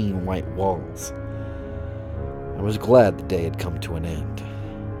pristine white walls. I was glad the day had come to an end.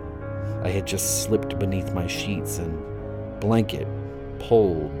 I had just slipped beneath my sheets and blanket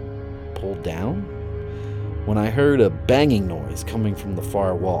pulled down? when I heard a banging noise coming from the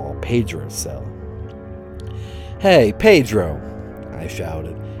far wall, Pedro's cell. "Hey, Pedro," I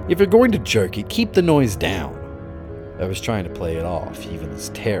shouted. "If you're going to jerk it, keep the noise down." I was trying to play it off, even as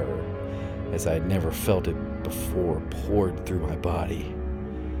terror, as I had never felt it before, poured through my body.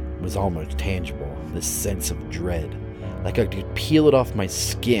 It was almost tangible, this sense of dread, like I could peel it off my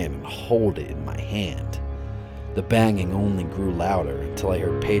skin and hold it in my hand. The banging only grew louder until I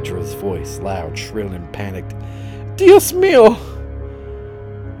heard Pedro's voice, loud, shrill, and panicked. "Dios mío!"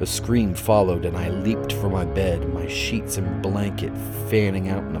 A scream followed, and I leaped from my bed, my sheets and blanket fanning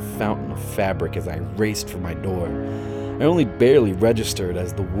out in a fountain of fabric as I raced for my door. I only barely registered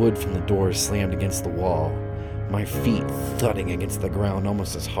as the wood from the door slammed against the wall, my feet thudding against the ground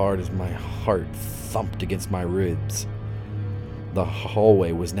almost as hard as my heart thumped against my ribs. The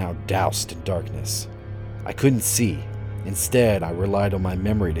hallway was now doused in darkness. I couldn't see. Instead, I relied on my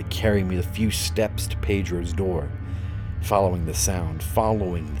memory to carry me the few steps to Pedro's door. Following the sound,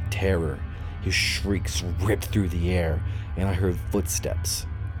 following the terror, his shrieks ripped through the air, and I heard footsteps,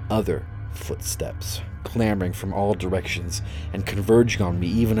 other footsteps, clamoring from all directions and converging on me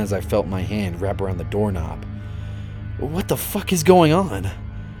even as I felt my hand wrap around the doorknob. What the fuck is going on?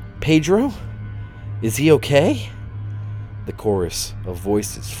 Pedro? Is he okay? The chorus of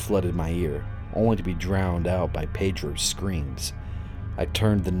voices flooded my ear, only to be drowned out by Pedro's screams. I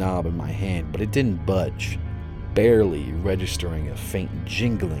turned the knob in my hand, but it didn't budge, barely registering a faint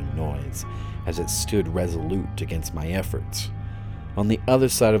jingling noise as it stood resolute against my efforts. On the other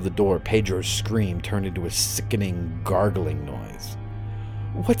side of the door, Pedro's scream turned into a sickening, gargling noise.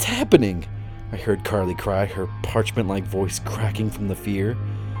 "What's happening?" I heard Carly cry, her parchment-like voice cracking from the fear.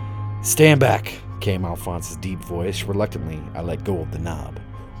 "Stand back," came Alphonse's deep voice. Reluctantly, I let go of the knob.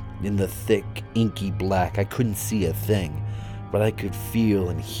 In the thick, inky black, I couldn't see a thing, but I could feel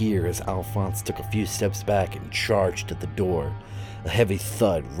and hear as Alphonse took a few steps back and charged at the door. A heavy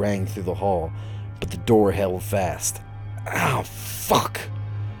thud rang through the hall, but the door held fast. "Ow, fuck!"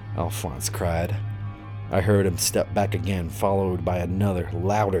 Alphonse cried. I heard him step back again, followed by another,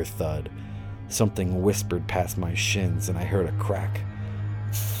 louder thud. Something whispered past my shins, and I heard a crack.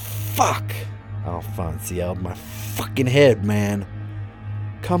 "Fuck!" Alphonse yelled. "My fucking head, man!"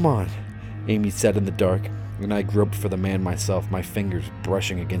 "Come on," Amy said in the dark, and I groped for the man myself, my fingers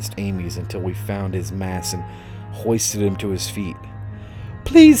brushing against Amy's until we found his mass and hoisted him to his feet.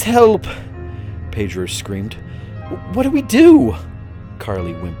 "Please help!" Pedro screamed. "What do we do?"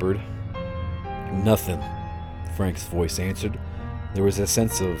 Carly whimpered. "Nothing," Frank's voice answered. There was a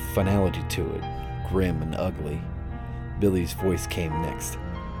sense of finality to it, grim and ugly. Billy's voice came next.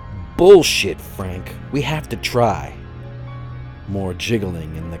 "Bullshit, Frank. We have to try." More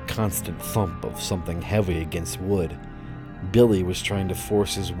jiggling and the constant thump of something heavy against wood. Billy was trying to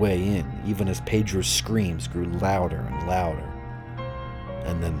force his way in, even as Pedro's screams grew louder and louder.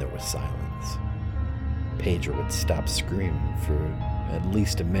 And then there was silence. Pedro had stopped screaming for at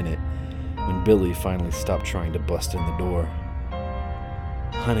least a minute when Billy finally stopped trying to bust in the door.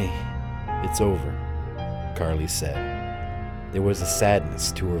 "Honey, it's over," Carly said. There was a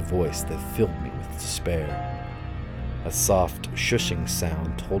sadness to her voice that filled me with despair. A soft, shushing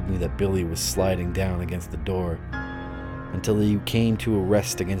sound told me that Billy was sliding down against the door until he came to a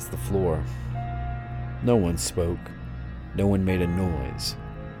rest against the floor. No one spoke. No one made a noise.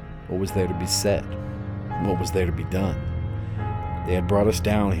 What was there to be said? What was there to be done? They had brought us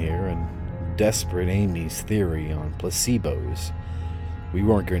down here, and desperate Amy's theory on placebos, we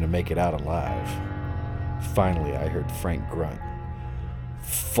weren't going to make it out alive. Finally, I heard Frank grunt.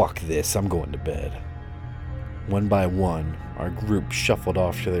 "Fuck this, I'm going to bed." One by one, our group shuffled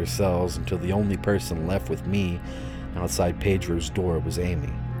off to their cells until the only person left with me outside Pedro's door was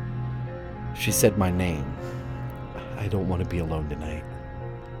Amy. She said my name. "I don't want to be alone tonight."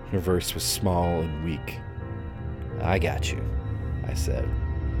 Her voice was small and weak. "I got you," I said.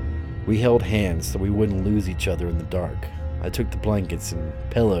 We held hands so we wouldn't lose each other in the dark. I took the blankets and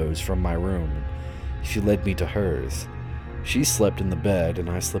pillows from my room, and she led me to hers. She slept in the bed, and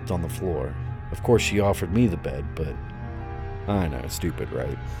I slept on the floor. Of course, she offered me the bed, but I know, stupid,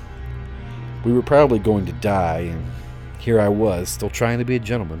 right? We were probably going to die, and here I was, still trying to be a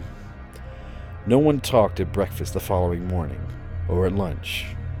gentleman. No one talked at breakfast the following morning, or at lunch,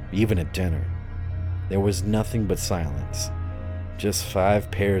 even at dinner. There was nothing but silence, just 5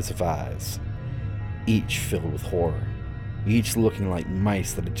 pairs of eyes, each filled with horror, each looking like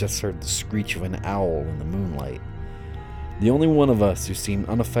mice that had just heard the screech of an owl in the moonlight. The only one of us who seemed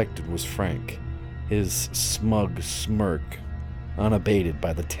unaffected was Frank, his smug smirk unabated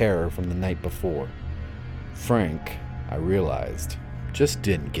by the terror from the night before. Frank, I realized, just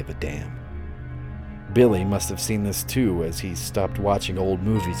didn't give a damn. Billy must have seen this too, as he stopped watching old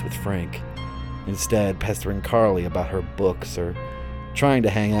movies with Frank, instead pestering Carly about her books or trying to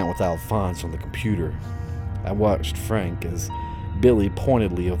hang out with Alphonse on the computer. I watched Frank as Billy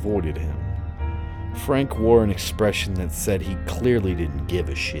pointedly avoided him. Frank wore an expression that said he clearly didn't give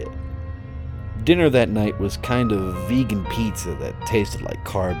a shit. Dinner that night was kind of vegan pizza that tasted like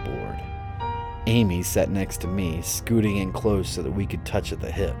cardboard. Amy sat next to me, scooting in close so that we could touch at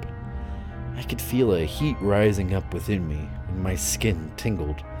the hip. I could feel a heat rising up within me, and my skin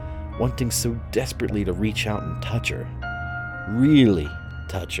tingled, wanting so desperately to reach out and touch her. Really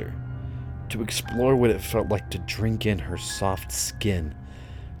touch her. To explore what it felt like to drink in her soft skin,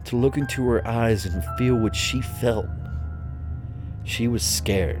 to look into her eyes and feel what she felt. She was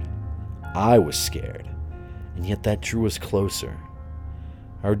scared. I was scared, and yet that drew us closer.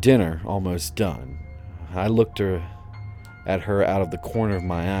 Our dinner almost done. I looked at her out of the corner of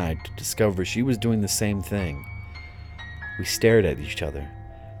my eye to discover she was doing the same thing. We stared at each other,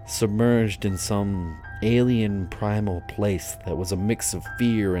 submerged in some alien primal place that was a mix of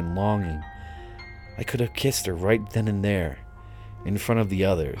fear and longing. I could have kissed her right then and there, in front of the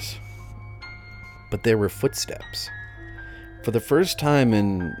others. But there were footsteps. For the first time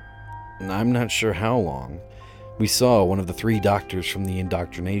in I'm not sure how long, we saw one of the 3 doctors from the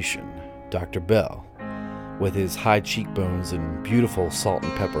indoctrination, Dr. Bell, with his high cheekbones and beautiful salt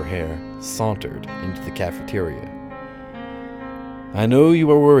and pepper hair, sauntered into the cafeteria. "I know you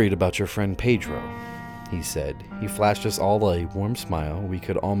are worried about your friend Pedro," he said. He flashed us all a warm smile we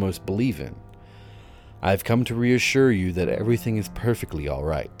could almost believe in. "I've come to reassure you that everything is perfectly all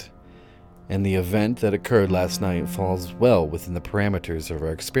right, and the event that occurred last night falls well within the parameters of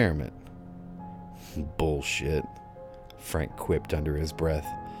our experiment." "Bullshit," Frank quipped under his breath.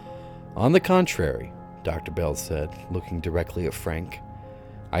 "On the contrary," Dr. Bell said, looking directly at Frank,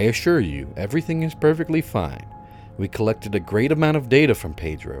 "I assure you, everything is perfectly fine. We collected a great amount of data from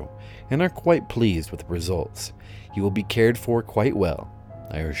Pedro, and are quite pleased with the results. He will be cared for quite well,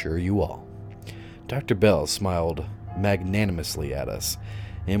 I assure you all." Dr. Bell smiled magnanimously at us,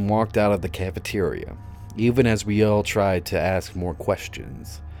 and walked out of the cafeteria, even as we all tried to ask more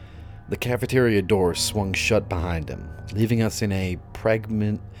questions. The cafeteria door swung shut behind him, leaving us in a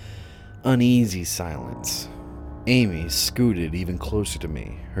pregnant, uneasy silence. Amy scooted even closer to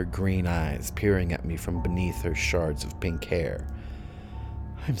me, her green eyes peering at me from beneath her shards of pink hair.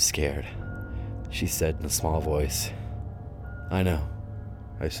 "I'm scared," she said in a small voice. "I know,"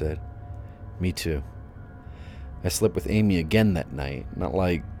 I said. "Me too." I slept with Amy again that night. Not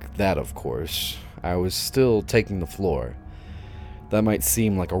like that, of course. I was still taking the floor. That might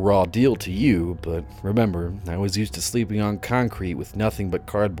seem like a raw deal to you, but remember, I was used to sleeping on concrete with nothing but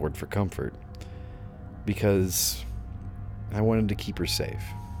cardboard for comfort. Because I wanted to keep her safe.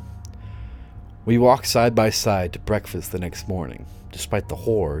 We walked side by side to breakfast the next morning. Despite the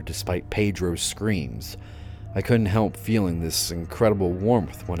horror, despite Pedro's screams, I couldn't help feeling this incredible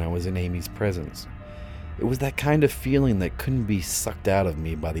warmth when I was in Amy's presence. It was that kind of feeling that couldn't be sucked out of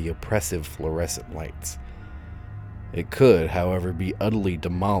me by the oppressive fluorescent lights. It could, however, be utterly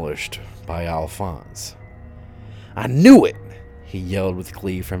demolished by Alphonse. "I knew it!" he yelled with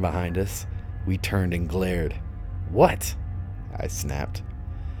glee from behind us. We turned and glared. "What?" I snapped.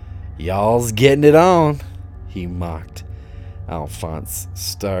 "Y'all's getting it on," he mocked. Alphonse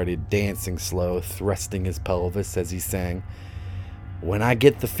started dancing slow, thrusting his pelvis as he sang, "When I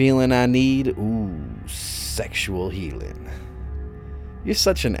get the feeling I need, ooh, sexual healing." "You're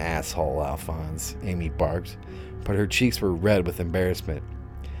such an asshole, Alphonse," Amy barked, but her cheeks were red with embarrassment.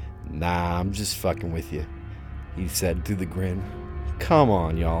 "Nah, I'm just fucking with you," he said through the grin. "Come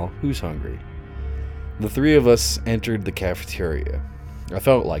on, y'all, who's hungry?" The 3 of us entered the cafeteria. I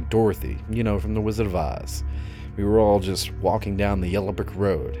felt like Dorothy, from The Wizard of Oz. We were all just walking down the yellow brick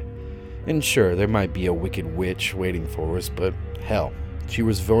road. And sure, there might be a wicked witch waiting for us, but hell, she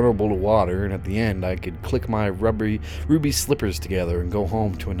was vulnerable to water, and at the end I could click my ruby slippers together and go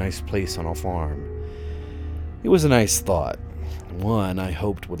home to a nice place on a farm. It was a nice thought, one I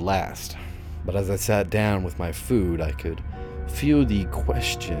hoped would last, but as I sat down with my food, I could feel the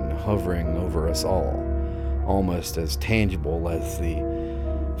question hovering over us all, almost as tangible as the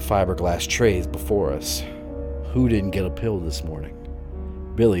fiberglass trays before us. Who didn't get a pill this morning?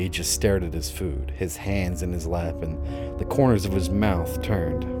 Billy just stared at his food, his hands in his lap, and the corners of his mouth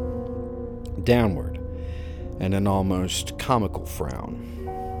turned downward in an almost comical frown.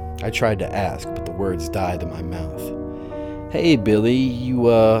 I tried to ask, but the words died in my mouth. "Hey, Billy, you,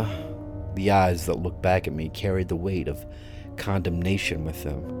 The eyes that looked back at me carried the weight of condemnation with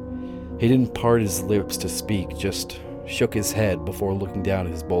them. He didn't part his lips to speak, just shook his head before looking down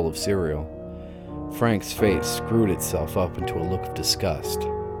at his bowl of cereal. Frank's face screwed itself up into a look of disgust.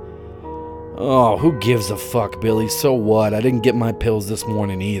 Oh, who gives a fuck, Billy? So what? I didn't get my pills this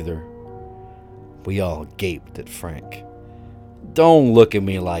morning either. We all gaped at Frank. Don't look at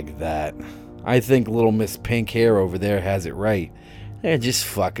me like that. I think little Miss Pink Hair over there has it right. They're just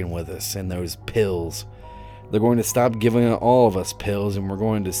fucking with us and those pills. They're going to stop giving all of us pills and we're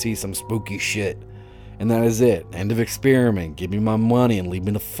going to see some spooky shit. And that is it. End of experiment. Give me my money and leave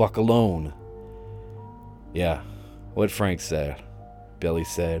me the fuck alone. Yeah, what Frank said, Billy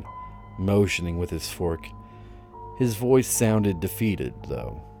said, motioning with his fork. His voice sounded defeated,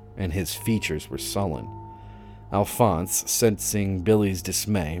 though, and his features were sullen. Alphonse, sensing Billy's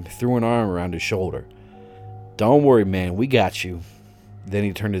dismay, threw an arm around his shoulder. Don't worry, man, we got you. Then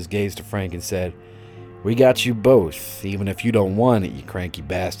he turned his gaze to Frank and said, We got you both, even if you don't want it, you cranky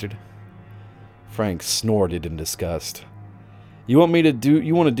bastard. Frank snorted in disgust. You want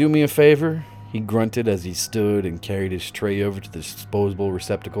to do me a favor? He grunted as he stood and carried his tray over to the disposable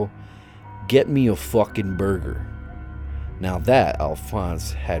receptacle. Get me a fucking burger. Now that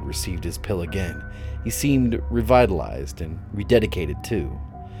Alphonse had received his pill again, he seemed revitalized and rededicated too.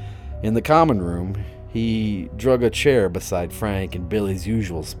 In the common room, he drug a chair beside Frank and Billy's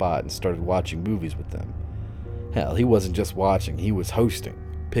usual spot and started watching movies with them. Hell, he wasn't just watching, he was hosting,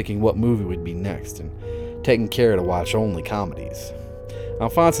 picking what movie would be next and taking care to watch only comedies.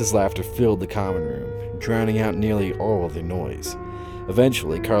 Alphonse's laughter filled the common room, drowning out nearly all of the noise.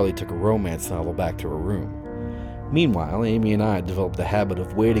 Eventually, Carly took a romance novel back to her room. Meanwhile, Amy and I developed the habit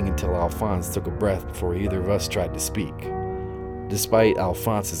of waiting until Alphonse took a breath before either of us tried to speak. Despite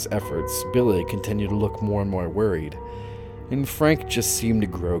Alphonse's efforts, Billy continued to look more and more worried, and Frank just seemed to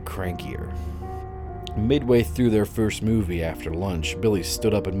grow crankier. Midway through their first movie after lunch, Billy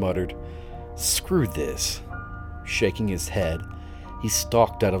stood up and muttered, Screw this. Shaking his head, he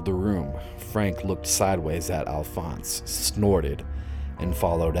stalked out of the room. Frank looked sideways at Alphonse, snorted, and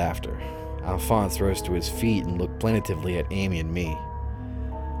followed after. Alphonse rose to his feet and looked plaintively at Amy and me.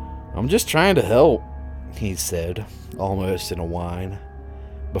 I'm just trying to help, he said, almost in a whine.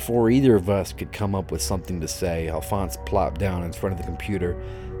 Before either of us could come up with something to say, Alphonse plopped down in front of the computer,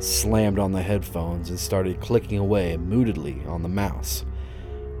 slammed on the headphones, and started clicking away moodily on the mouse.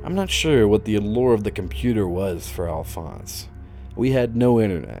 I'm not sure what the allure of the computer was for Alphonse. We had no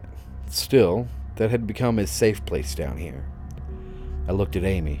internet. Still, that had become his safe place down here. I looked at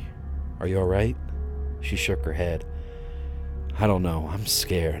Amy. Are you alright? She shook her head. I don't know. I'm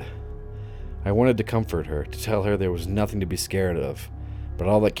scared. I wanted to comfort her, to tell her there was nothing to be scared of, but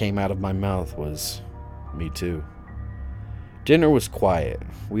all that came out of my mouth was, me too. Dinner was quiet.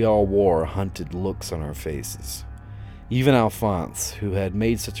 We all wore hunted looks on our faces. Even Alphonse, who had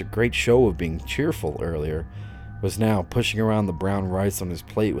made such a great show of being cheerful earlier, was now pushing around the brown rice on his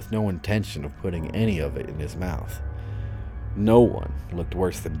plate with no intention of putting any of it in his mouth. No one looked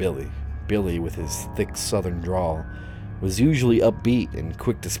worse than Billy. Billy, with his thick southern drawl, was usually upbeat and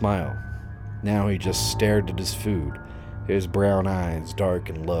quick to smile. Now he just stared at his food, his brown eyes dark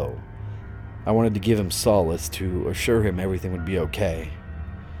and low. I wanted to give him solace, to assure him everything would be okay.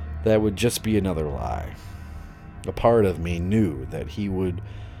 That would just be another lie. A part of me knew that he would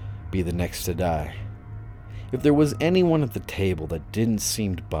be the next to die. If there was anyone at the table that didn't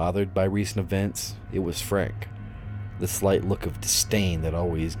seem bothered by recent events, it was Frank. The slight look of disdain that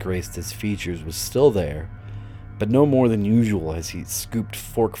always graced his features was still there, but no more than usual as he scooped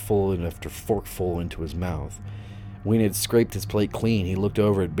forkful after forkful into his mouth. When he had scraped his plate clean, he looked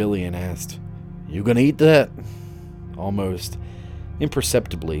over at Billy and asked, You gonna eat that? Almost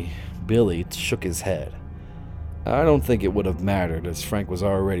imperceptibly, Billy shook his head. I don't think it would have mattered, as Frank was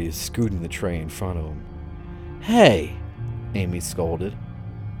already scooting the tray in front of him. Hey, Amy scolded.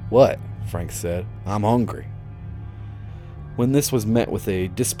 What? Frank said. I'm hungry. When this was met with a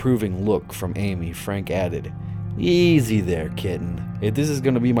disapproving look from Amy, Frank added, Easy there, kitten. If this is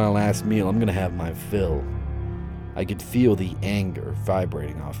going to be my last meal, I'm going to have my fill. I could feel the anger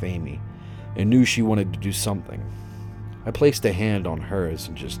vibrating off Amy and knew she wanted to do something. I placed a hand on hers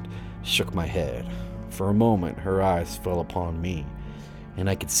and just shook my head. For a moment, her eyes fell upon me, and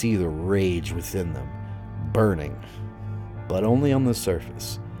I could see the rage within them, burning, but only on the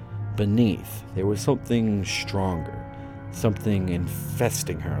surface. Beneath, there was something stronger, something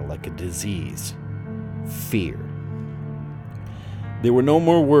infesting her like a disease. Fear. There were no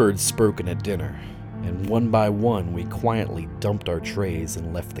more words spoken at dinner, and one by one we quietly dumped our trays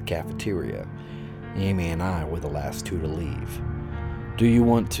and left the cafeteria. Amy and I were the last two to leave. Do you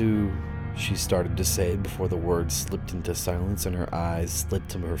want to... she started to say before the words slipped into silence and her eyes slid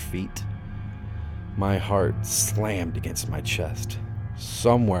to her feet. My heart slammed against my chest.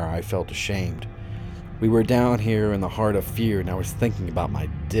 Somewhere I felt ashamed. We were down here in the heart of fear, and I was thinking about my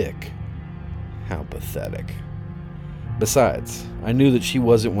dick. How pathetic. Besides, I knew that she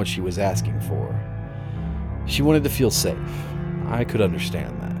wasn't what she was asking for. She wanted to feel safe. I could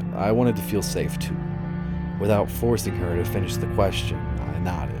understand that. I wanted to feel safe too. Without forcing her to finish the question, I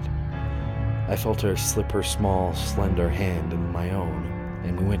nodded. I felt her slip her small, slender hand in my own,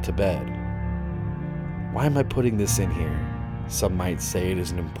 and we went to bed. Why am I putting this in here? Some might say it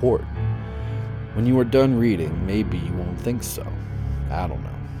isn't important. When you are done reading, maybe you won't think so. I don't know.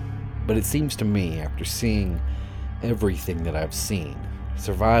 But it seems to me, after seeing everything that I've seen,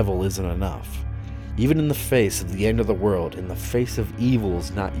 survival isn't enough. Even in the face of the end of the world, in the face of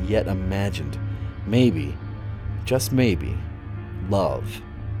evils not yet imagined, maybe, just maybe, love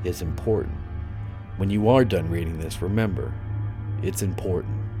is important. When you are done reading this, remember, it's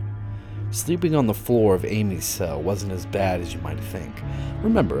important. Sleeping on the floor of Amy's cell wasn't as bad as you might think.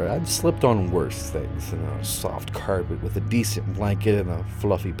 Remember, I'd slept on worse things, in a soft carpet with a decent blanket and a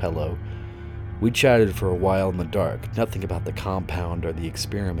fluffy pillow. We chatted for a while in the dark, nothing about the compound or the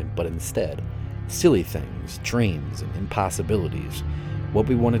experiment, but instead, silly things, dreams, and impossibilities, what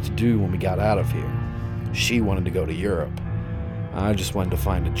we wanted to do when we got out of here. She wanted to go to Europe. I just wanted to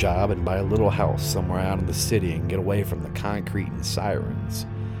find a job and buy a little house somewhere out in the city and get away from the concrete and sirens.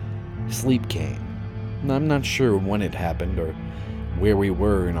 Sleep came. I'm not sure when it happened or where we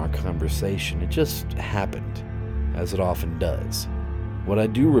were in our conversation. It just happened, as it often does. What I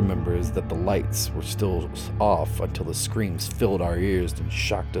do remember is that the lights were still off until the screams filled our ears and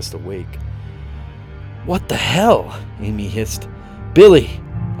shocked us awake. "What the hell?" Amy hissed. "Billy!"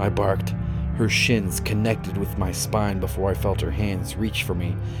 I barked. Her shins connected with my spine before I felt her hands reach for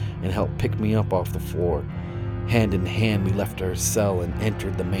me and help pick me up off the floor. Hand in hand, we left our cell and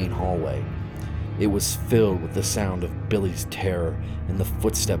entered the main hallway. It was filled with the sound of Billy's terror and the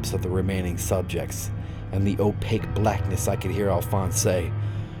footsteps of the remaining subjects, and the opaque blackness. I could hear Alphonse say,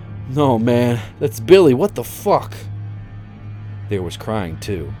 "No, man, that's Billy, what the fuck?" There was crying,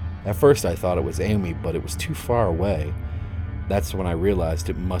 too. At first I thought it was Amy, but it was too far away. That's when I realized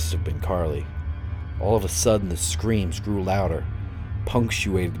it must have been Carly. All of a sudden, the screams grew louder,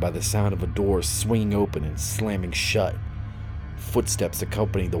 punctuated by the sound of a door swinging open and slamming shut. Footsteps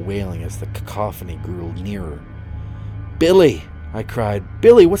accompanied the wailing as the cacophony grew nearer. "Billy!" I cried.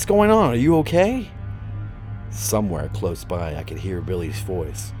 "Billy, what's going on? Are you okay?" Somewhere close by, I could hear Billy's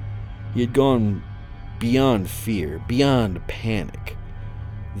voice. He had gone beyond fear, beyond panic.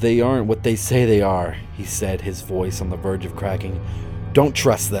 "They aren't what they say they are," he said, his voice on the verge of cracking. "Don't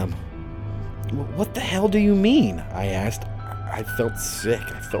trust them." "What the hell do you mean?" I asked. I felt sick.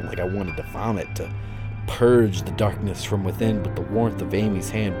 I felt like I wanted to vomit, to purge the darkness from within, but the warmth of Amy's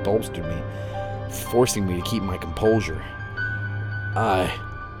hand bolstered me, forcing me to keep my composure.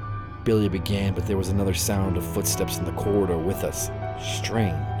 Billy began, but there was another sound of footsteps in the corridor with us.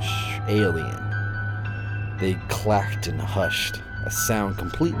 Strange, alien. They clacked and hushed, a sound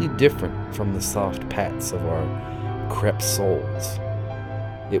completely different from the soft pats of our crept soles.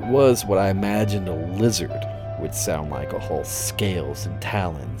 It was what I imagined a lizard would sound like, all scales and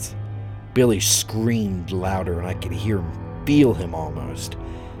talons. Billy screamed louder, and I could hear him, feel him almost,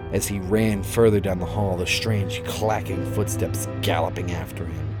 as he ran further down the hall, the strange clacking footsteps galloping after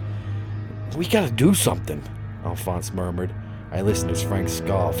him. "We gotta do something," Alphonse murmured. I listened as Frank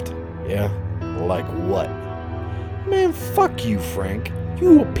scoffed. "Yeah? Like what?" "Man, fuck you, Frank.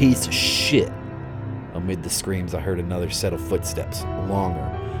 You a piece of shit." Amid the screams, I heard another set of footsteps, longer,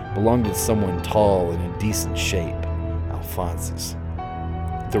 belonged to someone tall and in decent shape, Alphonse's.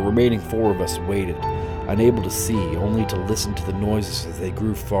 The remaining four of us waited, unable to see, only to listen to the noises as they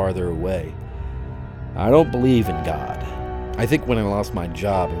grew farther away. I don't believe in God. I think when I lost my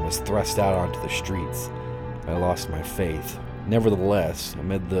job and was thrust out onto the streets, I lost my faith. Nevertheless,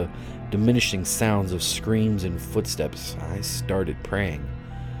 amid the diminishing sounds of screams and footsteps, I started praying.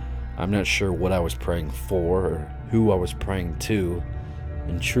 I'm not sure what I was praying for or who I was praying to.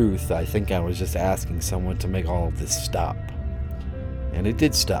 In truth, I think I was just asking someone to make all of this stop. And it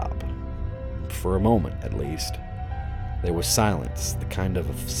did stop. For a moment, at least. There was silence, the kind of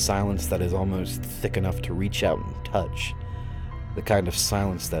silence that is almost thick enough to reach out and touch. The kind of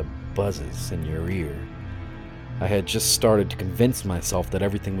silence that buzzes in your ear. I had just started to convince myself that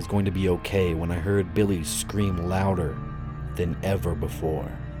everything was going to be okay when I heard Billy scream louder than ever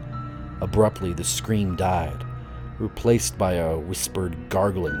before. Abruptly, the scream died, replaced by a whispered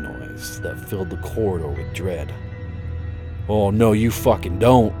gargling noise that filled the corridor with dread. "Oh no, you fucking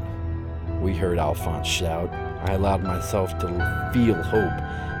don't!" we heard Alphonse shout. I allowed myself to feel hope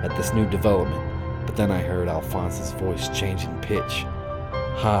at this new development, but then I heard Alphonse's voice change in pitch.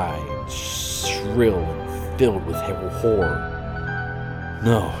 high and shrill and filled with horror.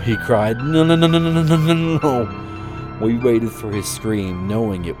 "No," he cried. "No, no, no, no, no, no, no, no, no." We waited for his scream,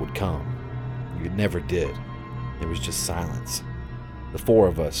 knowing it would come. It never did. It was just silence. The four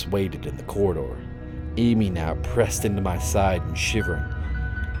of us waited in the corridor. Amy now pressed into my side and shivering.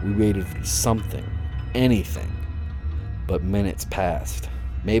 We waited for something, anything. But minutes passed,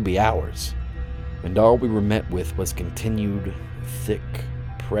 maybe hours, and all we were met with was continued, thick,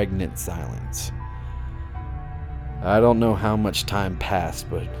 pregnant silence. I don't know how much time passed,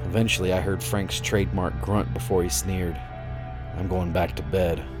 but eventually I heard Frank's trademark grunt before he sneered. "I'm going back to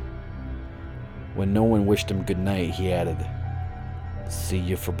bed." When no one wished him good night, he added, "See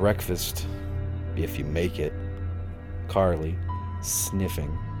you for breakfast, if you make it." Carly,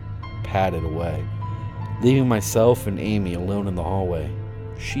 sniffing, padded away, leaving myself and Amy alone in the hallway.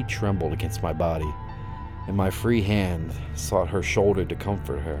 She trembled against my body, and my free hand sought her shoulder to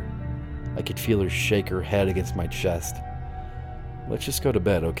comfort her. I could feel her shake her head against my chest. "Let's just go to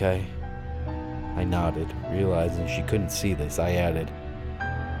bed, okay?" I nodded, realizing she couldn't see this. I added,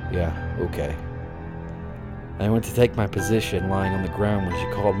 "Yeah, okay." I went to take my position, lying on the ground when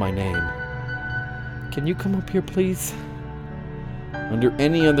she called my name. "Can you come up here, please?" Under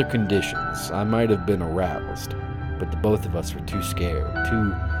any other conditions, I might have been aroused, but the both of us were too scared,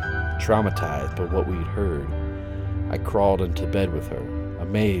 too traumatized by what we'd heard. I crawled into bed with her,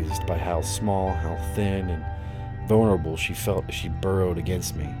 amazed by how small, how thin, and vulnerable she felt as she burrowed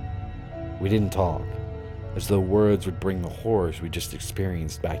against me. We didn't talk, as though words would bring the horrors we just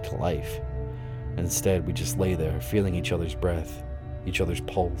experienced back to life. Instead, we just lay there, feeling each other's breath, each other's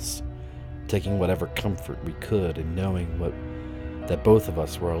pulse, taking whatever comfort we could and knowing that both of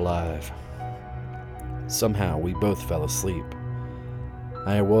us were alive. Somehow, we both fell asleep.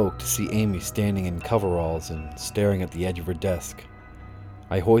 I awoke to see Amy standing in coveralls and staring at the edge of her desk.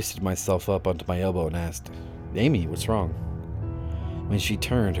 I hoisted myself up onto my elbow and asked, "Amy, what's wrong?" When she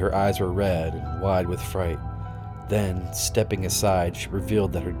turned, her eyes were red and wide with fright. Then, stepping aside, she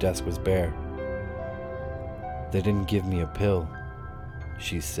revealed that her desk was bare. "They didn't give me a pill,"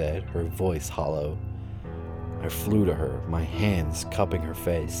 she said, her voice hollow. I flew to her, my hands cupping her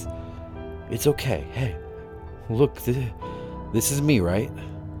face. "It's okay. Hey, look, this is me, right?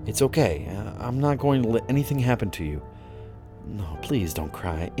 It's okay. I'm not going to let anything happen to you. No, please don't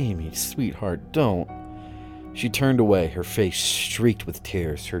cry. Amy, sweetheart, don't." She turned away, her face streaked with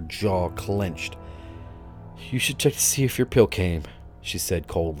tears, her jaw clenched. "You should check to see if your pill came," she said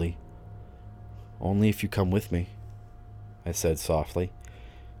coldly. "Only if you come with me," I said softly.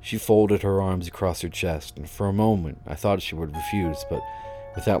 She folded her arms across her chest, and for a moment I thought she would refuse, but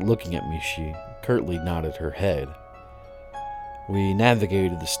without looking at me, she curtly nodded her head. We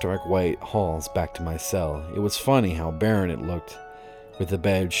navigated the stark white halls back to my cell. It was funny how barren it looked, with the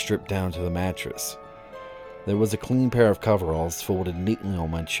bed stripped down to the mattress. There was a clean pair of coveralls folded neatly on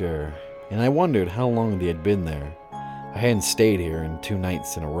my chair, and I wondered how long they had been there. I hadn't stayed here in 2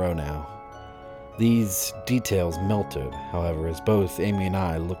 nights in a row now. These details melted, however, as both Amy and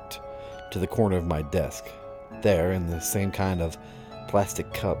I looked to the corner of my desk. There, in the same kind of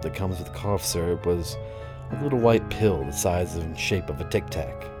plastic cup that comes with cough syrup, was a little white pill the size and shape of a Tic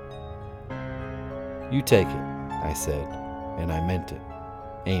Tac. "You take it," I said, and I meant it.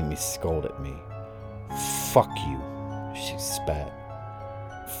 Amy scolded me. "Fuck you," she spat.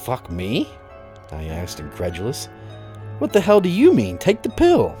 "Fuck me?" I asked, incredulous. "What the hell do you mean? Take the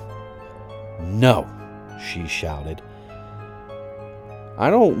pill." "No," she shouted. "I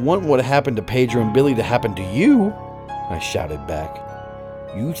don't want what happened to Pedro and Billy to happen to you," I shouted back.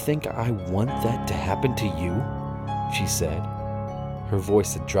 "You think I want that to happen to you?" she said. Her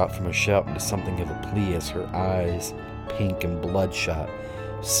voice had dropped from a shout into something of a plea as her eyes, pink and bloodshot,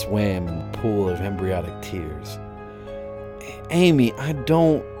 swam in the pool of embryonic tears. "Amy, I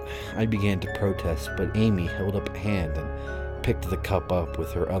don't..." I began to protest, but Amy held up a hand and picked the cup up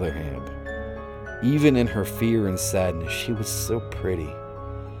with her other hand. Even in her fear and sadness, she was so pretty.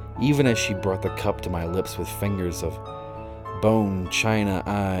 Even as she brought the cup to my lips with fingers of bone, china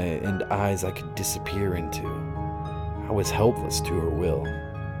eye, and eyes I could disappear into, I was helpless to her will.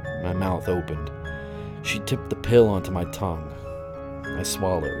 My mouth opened. She tipped the pill onto my tongue. I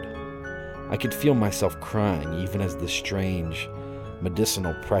swallowed. I could feel myself crying even as the strange,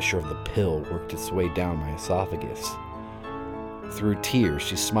 medicinal pressure of the pill worked its way down my esophagus. Through tears,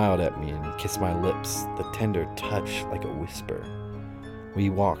 she smiled at me and kissed my lips, the tender touch like a whisper. We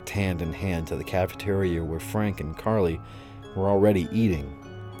walked hand in hand to the cafeteria where Frank and Carly were already eating.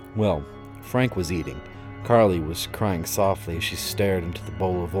 Well, Frank was eating. Carly was crying softly as she stared into the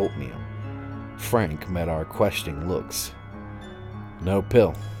bowl of oatmeal. Frank met our questioning looks. No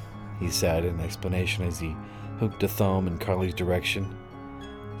pill, he said in explanation as he hooked a thumb in Carly's direction.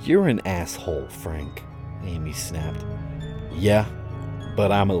 You're an asshole, Frank, Amy snapped. Yeah,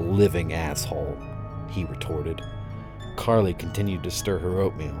 but I'm a living asshole, he retorted. Carly continued to stir her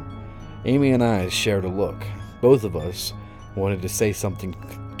oatmeal. Amy and I shared a look. Both of us wanted to say something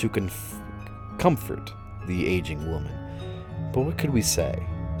to comfort the aging woman. But what could we say?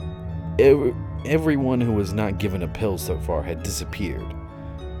 Everyone who was not given a pill so far had disappeared,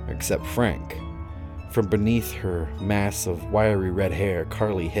 except Frank. From beneath her mass of wiry red hair,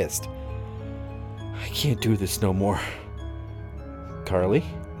 Carly hissed, I can't do this no more. Carly?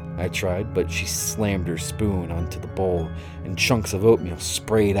 I tried, but she slammed her spoon onto the bowl, and chunks of oatmeal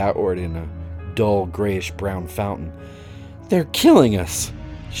sprayed outward in a dull grayish-brown fountain. They're killing us,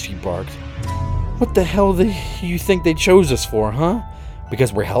 she barked. What the hell do you think they chose us for, huh?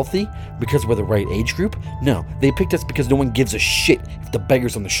 Because we're healthy? Because we're the right age group? No, they picked us because no one gives a shit if the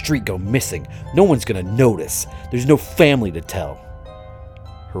beggars on the street go missing. No one's gonna notice. There's no family to tell.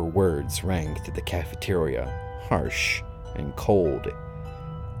 Her words rang through the cafeteria, harsh and cold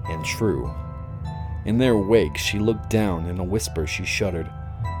and true. In their wake, she looked down. In a whisper, she shuddered.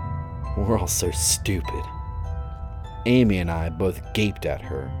 We're all so stupid. Amy and I both gaped at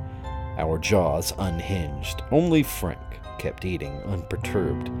her, our jaws unhinged. Only Frank kept eating,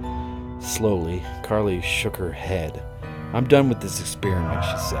 unperturbed. Slowly, Carly shook her head. I'm done with this experiment,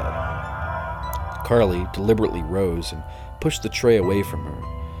 she said. Carly deliberately rose and pushed the tray away from her.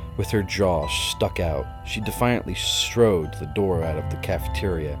 With her jaw stuck out, she defiantly strode the door out of the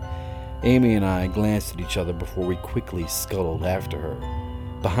cafeteria. Amy and I glanced at each other before we quickly scuttled after her.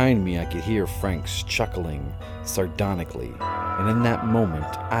 Behind me, I could hear Frank's chuckling sardonically, and in that moment,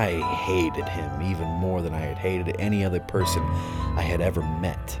 I hated him even more than I had hated any other person I had ever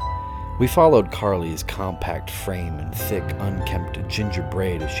met. We followed Carly's compact frame and thick, unkempt ginger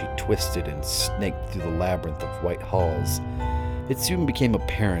braid as she twisted and snaked through the labyrinth of white halls. It soon became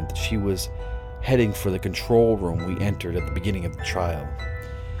apparent that she was heading for the control room we entered at the beginning of the trial.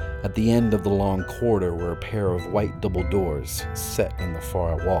 At the end of the long corridor were a pair of white double doors set in the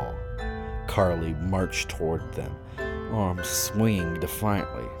far wall. Carly marched toward them, arms swinging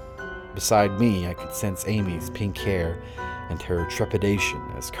defiantly. Beside me, I could sense Amy's pink hair and her trepidation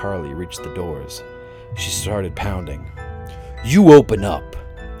as Carly reached the doors. She started pounding. You open up,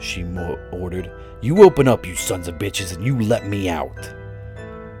 she ordered. You open up, you sons of bitches, and you let me out.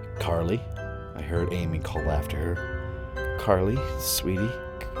 Carly, I heard Amy call after her. Carly, sweetie,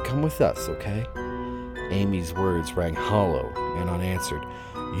 come with us, okay? Amy's words rang hollow and unanswered.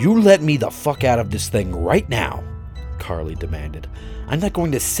 You let me the fuck out of this thing right now, Carly demanded. I'm not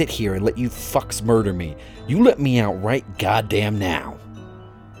going to sit here and let you fucks murder me. You let me out right goddamn now.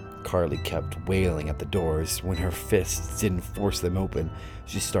 Carly kept wailing at the doors. When her fists didn't force them open,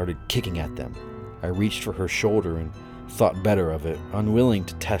 she started kicking at them. I reached for her shoulder and thought better of it, unwilling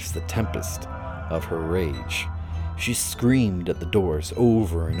to test the tempest of her rage. She screamed at the doors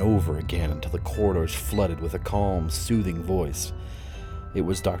over and over again until the corridors flooded with a calm, soothing voice. It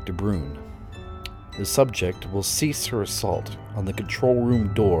was Dr. Brune. The subject will cease her assault on the control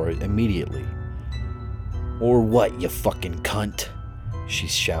room door immediately. Or what, you fucking cunt? She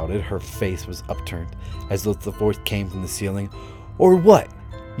shouted. Her face was upturned, as though the voice came from the ceiling. Or what?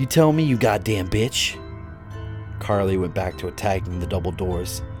 You tell me, you goddamn bitch. Carly went back to attacking the double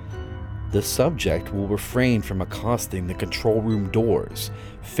doors. The subject will refrain from accosting the control room doors.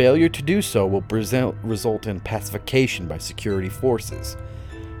 Failure to do so will result in pacification by security forces,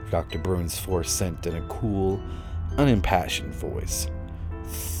 Dr. Brune's force sent in a cool, unimpassioned voice.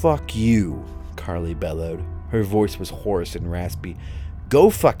 Fuck you, Carly bellowed. Her voice was hoarse and raspy. Go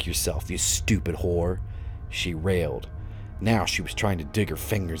fuck yourself, you stupid whore, she railed. Now she was trying to dig her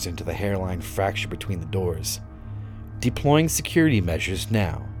fingers into the hairline fracture between the doors. Deploying security measures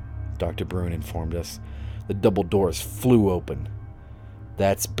now, Dr. Brune informed us. The double doors flew open.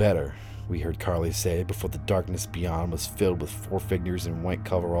 That's better, we heard Carly say before the darkness beyond was filled with four figures in white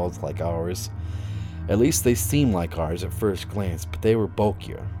coveralls like ours. At least they seemed like ours at first glance, but they were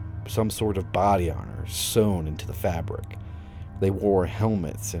bulkier, some sort of body armor sewn into the fabric. They wore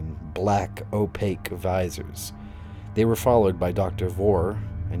helmets and black, opaque visors. They were followed by Dr. Vorer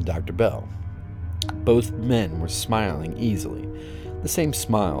and Dr. Bell. Both men were smiling easily, the same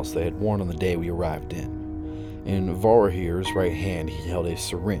smiles they had worn on the day we arrived in. In Vorher's right hand he held a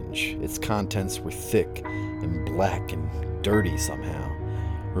syringe. Its contents were thick and black and dirty somehow,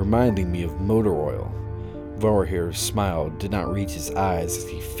 reminding me of motor oil. Vorher's smile did not reach his eyes as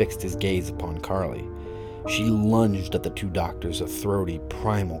he fixed his gaze upon Carly. She lunged at the two doctors, a throaty,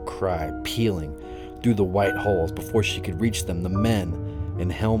 primal cry pealing Through the white halls, before she could reach them, the men in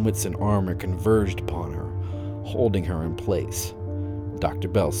helmets and armor converged upon her, holding her in place. Dr.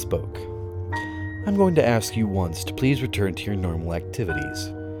 Bell spoke. I'm going to ask you once to please return to your normal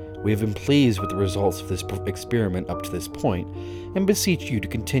activities. We have been pleased with the results of this experiment up to this point, and beseech you to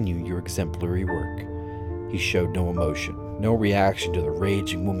continue your exemplary work. He showed no emotion, no reaction to the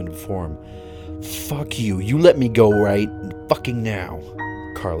raging woman before him. Fuck you, you let me go right fucking now,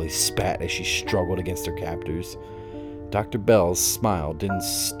 Carly spat as she struggled against her captors. Dr. Bell's smile didn't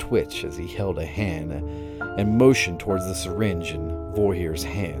twitch as he held a hand and motioned towards the syringe in Vorhir's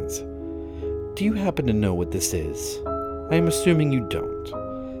hands. Do you happen to know what this is? I am assuming you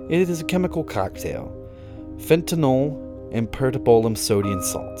don't. It is a chemical cocktail. Fentanyl and pertobolum sodium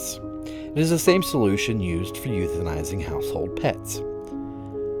salts. It is the same solution used for euthanizing household pets.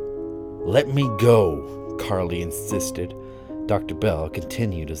 Let me go, Carly insisted. Dr. Bell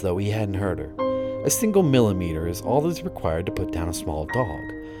continued as though he hadn't heard her. A single millimeter is all that is required to put down a small dog.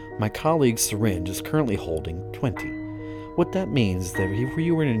 My colleague's syringe is currently holding 20. What that means is that if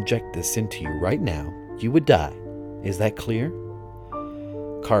you were to inject this into you right now, you would die. Is that clear?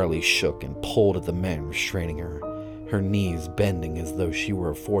 Carly shook and pulled at the men restraining her, her knees bending as though she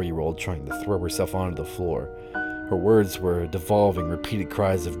were a 4-year-old trying to throw herself onto the floor. Her words were devolving repeated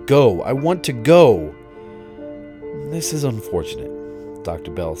cries of, "Go! I want to go!" This is unfortunate,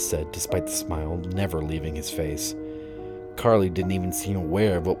 Dr. Bell said, despite the smile never leaving his face. Carly didn't even seem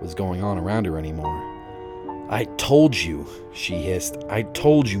aware of what was going on around her anymore. I told you, she hissed. I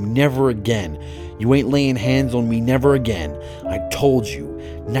told you, never again. You ain't laying hands on me, never again. I told you.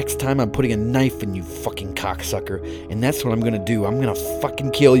 Next time I'm putting a knife in you, fucking cocksucker. And that's what I'm gonna do. I'm gonna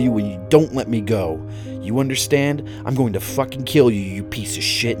fucking kill you when you don't let me go. You understand? I'm going to fucking kill you, you piece of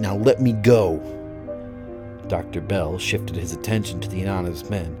shit. Now let me go. Dr. Bell shifted his attention to the anonymous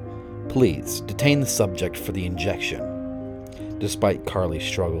men. Please, detain the subject for the injection. Despite Carly's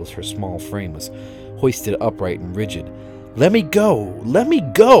struggles, her small frame was hoisted upright and rigid. Let me go! Let me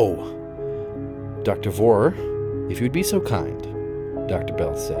go! Dr. Vorer, if you would be so kind, Dr.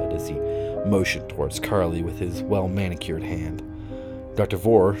 Bell said as he motioned towards Carly with his well-manicured hand. Dr.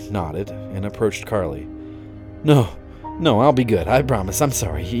 Vorer nodded and approached Carly. No, I'll be good, I promise. I'm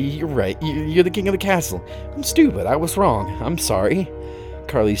sorry. You're right. You're the king of the castle. I'm stupid. I was wrong. I'm sorry.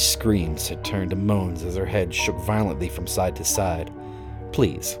 Carly's screams had turned to moans as her head shook violently from side to side.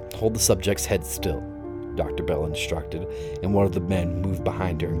 Please, hold the subject's head still, Dr. Bell instructed, and one of the men moved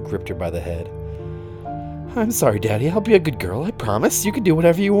behind her and gripped her by the head. I'm sorry, Daddy. I'll be a good girl, I promise. You can do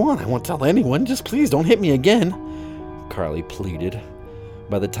whatever you want. I won't tell anyone. Just please don't hit me again, Carly pleaded.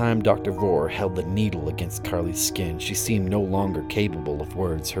 By the time Dr. Vorer held the needle against Carly's skin, she seemed no longer capable of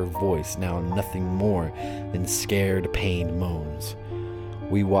words, her voice now nothing more than scared, pained moans.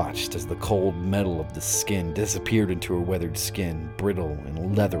 We watched as the cold metal of the skin disappeared into her weathered skin, brittle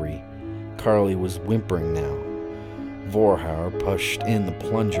and leathery. Carly was whimpering now. Vorhar pushed in the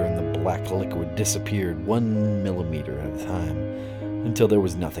plunger and the black liquid disappeared 1 millimeter at a time, until there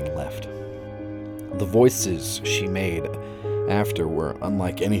was nothing left. The voices she made after were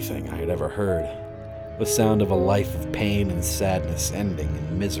unlike anything I had ever heard. The sound of a life of pain and sadness ending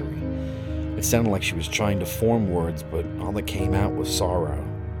in misery. It sounded like she was trying to form words, but all that came out was sorrow.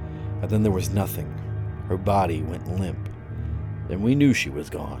 And then there was nothing. Her body went limp. Then we knew she was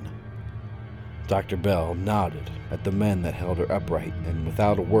gone. Dr. Bell nodded at the men that held her upright, and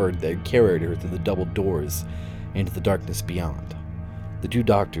without a word they carried her through the double doors into the darkness beyond. The 2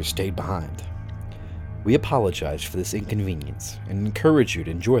 doctors stayed behind. We apologize for this inconvenience and encourage you to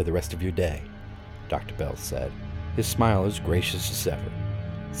enjoy the rest of your day, Dr. Bell said, his smile as gracious as ever.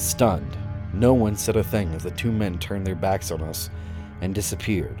 Stunned, no one said a thing as the 2 men turned their backs on us and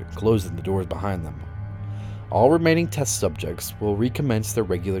disappeared, closing the doors behind them. All remaining test subjects will recommence their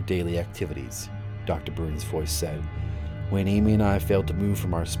regular daily activities, Dr. Bruin's voice said. When Amy and I failed to move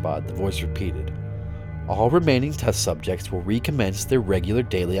from our spot, the voice repeated, all remaining test subjects will recommence their regular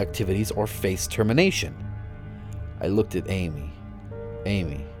daily activities or face termination. I looked at Amy.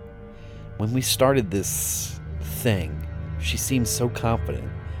 Amy, when we started this thing, she seemed so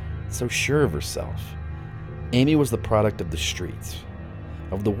confident, so sure of herself. Amy was the product of the streets,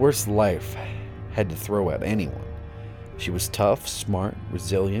 of the worst life had to throw at anyone. She was tough, smart,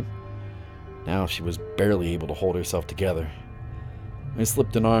 resilient. Now she was barely able to hold herself together. I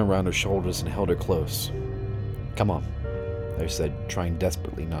slipped an arm around her shoulders and held her close. Come on, I said, trying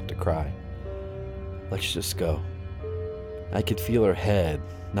desperately not to cry. Let's just go. I could feel her head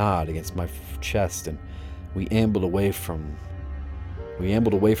nod against my chest, and we ambled away from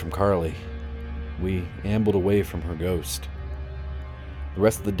Carly. We ambled away from her ghost. The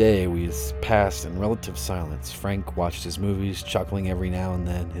rest of the day we passed in relative silence. Frank watched his movies, chuckling every now and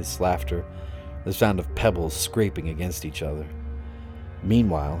then, his laughter, the sound of pebbles scraping against each other.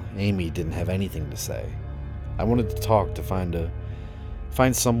 Meanwhile, Amy didn't have anything to say. I wanted to talk, to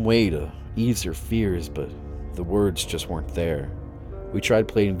find some way to ease her fears, but the words just weren't there. We tried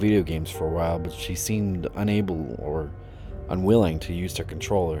playing video games for a while, but she seemed unable or unwilling to use her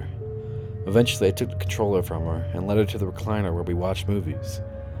controller. Eventually, I took the controller from her and led her to the recliner where we watched movies.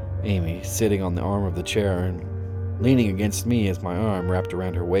 Amy, sitting on the arm of the chair and leaning against me as my arm wrapped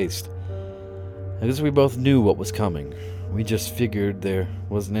around her waist. I guess we both knew what was coming. We just figured there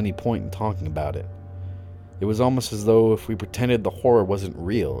wasn't any point in talking about it. It was almost as though if we pretended the horror wasn't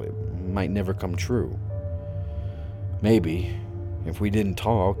real, it might never come true. Maybe, if we didn't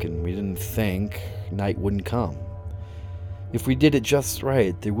talk and we didn't think, night wouldn't come. If we did it just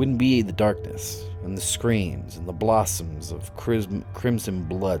right, there wouldn't be the darkness, and the screams, and the blossoms of crimson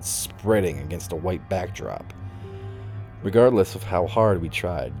blood spreading against a white backdrop. Regardless of how hard we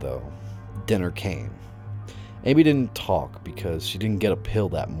tried, though, dinner came. Amy didn't talk because she didn't get a pill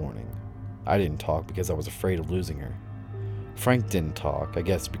that morning. I didn't talk because I was afraid of losing her. Frank didn't talk, I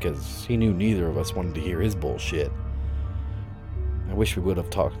guess because he knew neither of us wanted to hear his bullshit. I wish we would have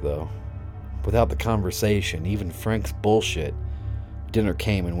talked, though. Without the conversation, even Frank's bullshit, dinner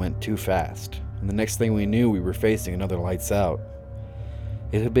came and went too fast, and the next thing we knew, we were facing another lights out.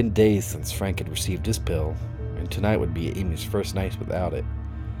 It had been days since Frank had received his pill, and tonight would be Amy's first night without it.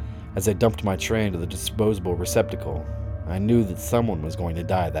 As I dumped my tray into the disposable receptacle, I knew that someone was going to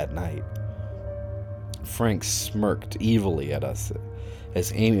die that night. Frank smirked evilly at us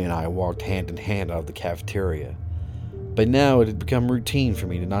as Amy and I walked hand in hand out of the cafeteria. By now, it had become routine for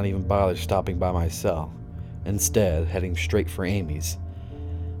me to not even bother stopping by my cell, instead heading straight for Amy's.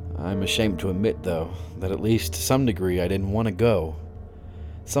 I'm ashamed to admit, though, that at least to some degree I didn't want to go.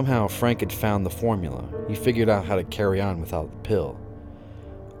 Somehow Frank had found the formula. He figured out how to carry on without the pill.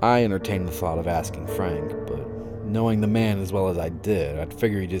 I entertained the thought of asking Frank, but knowing the man as well as I did, I'd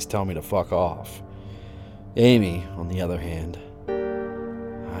figure he'd just tell me to fuck off. Amy, on the other hand,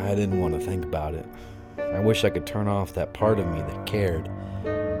 I didn't want to think about it. I wish I could turn off that part of me that cared.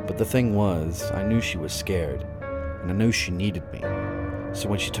 But the thing was, I knew she was scared, and I knew she needed me. So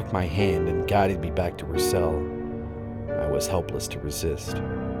when she took my hand and guided me back to her cell, I was helpless to resist.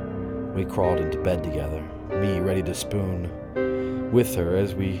 We crawled into bed together, me ready to spoon with her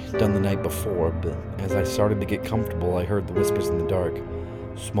as we'd done the night before, but as I started to get comfortable, I heard the whispers in the dark.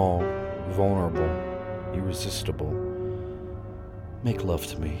 Small, vulnerable, irresistible. Make love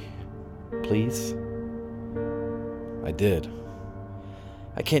to me, please? I did.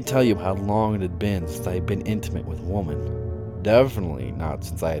 I can't tell you how long it had been since I had been intimate with a woman. Definitely not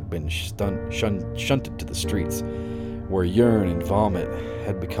since I had been shunted to the streets, where urine and vomit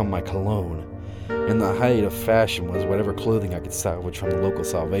had become my cologne, and the height of fashion was whatever clothing I could salvage from the local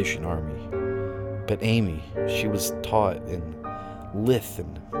Salvation Army. But Amy, she was taut and lithe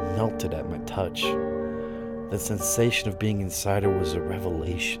and melted at my touch. The sensation of being inside her was a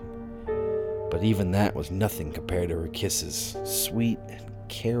revelation. But even that was nothing compared to her kisses, sweet and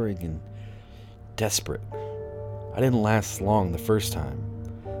caring and desperate. I didn't last long the first time,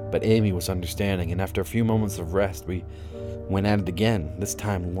 but Amy was understanding, and after a few moments of rest, we went at it again, this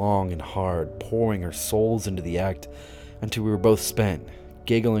time long and hard, pouring our souls into the act until we were both spent,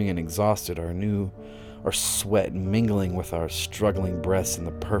 giggling and exhausted, our sweat mingling with our struggling breaths in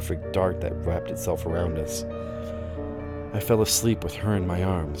the perfect dark that wrapped itself around us. I fell asleep with her in my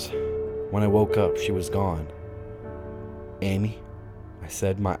arms. When I woke up, she was gone. Amy, I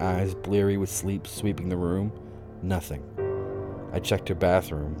said, my eyes bleary with sleep sweeping the room. Nothing. I checked her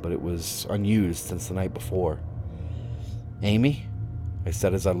bathroom, but it was unused since the night before. Amy, I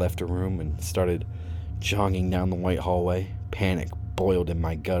said as I left her room and started jogging down the white hallway. Panic boiled in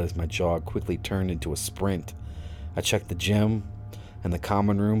my gut as my jog quickly turned into a sprint. I checked the gym and the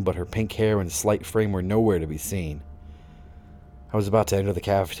common room, but her pink hair and slight frame were nowhere to be seen. I was about to enter the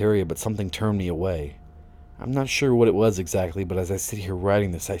cafeteria, but something turned me away. I'm not sure what it was exactly, but as I sit here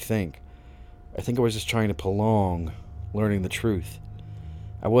writing this, I think I was just trying to prolong learning the truth.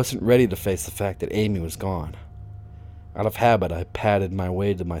 I wasn't ready to face the fact that Amy was gone. Out of habit, I padded my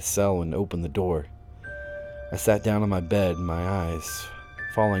way to my cell and opened the door. I sat down on my bed, my eyes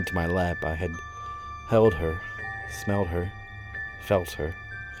falling to my lap. I had held her, smelled her, felt her.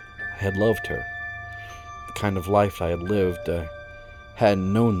 I had loved her. The kind of life I had lived, I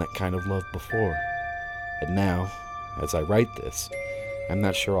hadn't known that kind of love before. And now, as I write this, I'm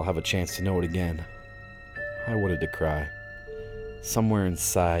not sure I'll have a chance to know it again. I wanted to cry. Somewhere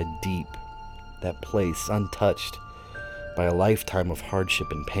inside, deep, that place, untouched, by a lifetime of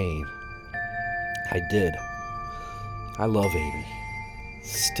hardship and pain. I did. I love Amy.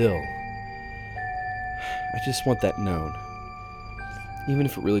 Still. I just want that known. Even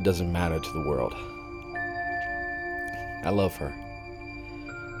if it really doesn't matter to the world. I love her.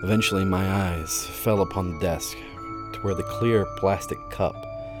 Eventually my eyes fell upon the desk to where the clear plastic cup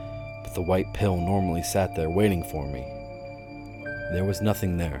with the white pill normally sat there waiting for me. There was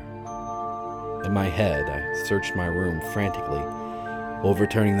nothing there. In my head, I searched my room frantically,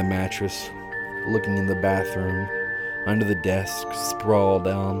 overturning the mattress, looking in the bathroom, under the desk, sprawled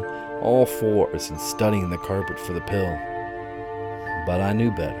down all fours and studying the carpet for the pill. But I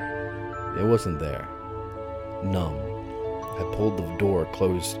knew better. It wasn't there. Numb. I pulled the door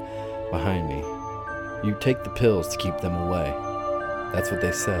closed behind me. You take the pills to keep them away. That's what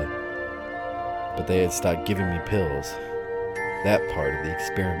they said. But they had stopped giving me pills. That part of the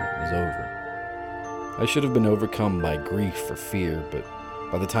experiment was over. I should have been overcome by grief or fear, but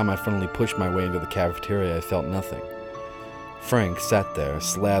by the time I finally pushed my way into the cafeteria, I felt nothing. Frank sat there,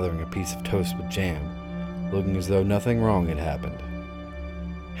 slathering a piece of toast with jam, looking as though nothing wrong had happened.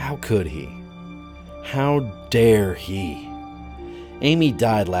 How could he? How dare he? Amy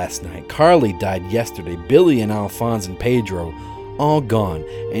died last night, Carly died yesterday, Billy and Alphonse and Pedro, all gone,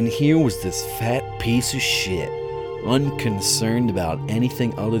 and here was this fat piece of shit, unconcerned about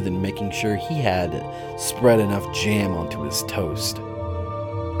anything other than making sure he had spread enough jam onto his toast.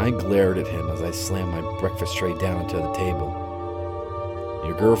 I glared at him as I slammed my breakfast tray down onto the table.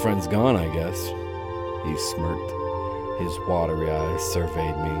 Your girlfriend's gone, I guess. He smirked. His watery eyes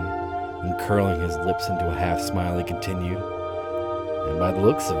surveyed me, and curling his lips into a half-smile, he continued, and by the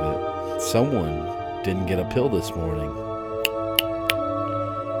looks of it, someone didn't get a pill this morning.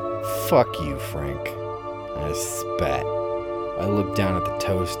 Fuck you, Frank. I spat. I looked down at the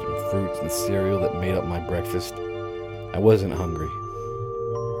toast and fruits and cereal that made up my breakfast. I wasn't hungry.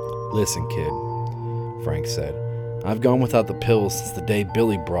 Listen, kid, Frank said. I've gone without the pills since the day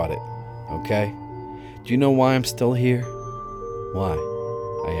Billy brought it, okay? Do you know why I'm still here? Why?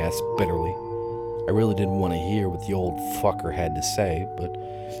 I asked bitterly. I really didn't want to hear what the old fucker had to say, but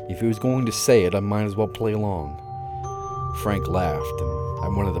if he was going to say it, I might as well play along. Frank laughed, and I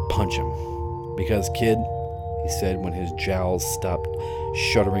wanted to punch him. Because, kid, he said when his jowls stopped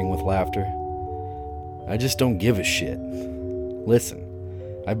shuddering with laughter, I just don't give a shit.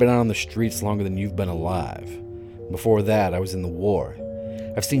 Listen, I've been out on the streets longer than you've been alive. Before that, I was in the war.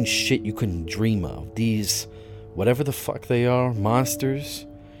 I've seen shit you couldn't dream of. These, whatever the fuck they are, monsters,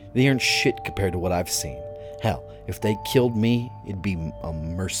 they aren't shit compared to what I've seen. Hell, if they killed me, it'd be a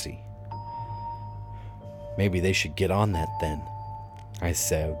mercy. Maybe they should get on that then, I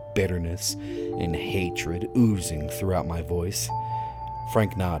said, bitterness and hatred oozing throughout my voice.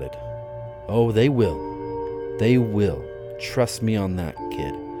 Frank nodded. Oh, they will. They will. Trust me on that,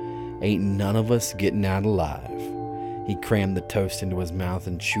 kid. Ain't none of us getting out alive. He crammed the toast into his mouth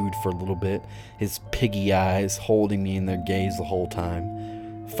and chewed for a little bit, his piggy eyes holding me in their gaze the whole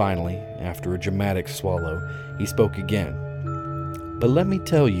time. Finally, after a dramatic swallow, he spoke again. But let me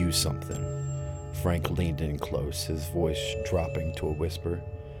tell you something. Frank leaned in close, his voice dropping to a whisper.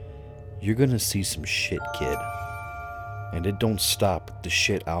 You're gonna see some shit, kid. And it don't stop at the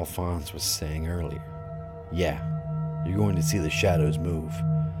shit Alphonse was saying earlier. Yeah, you're going to see the shadows move.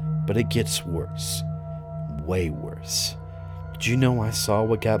 But it gets worse. Way worse. Did you know I saw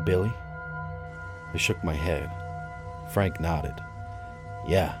what got Billy? I shook my head. Frank nodded.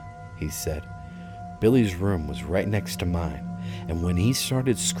 Yeah, he said. Billy's room was right next to mine, and when he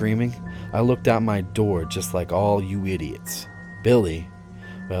started screaming, I looked out my door just like all you idiots. Billy,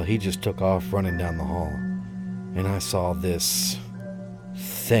 well, he just took off running down the hall, and I saw this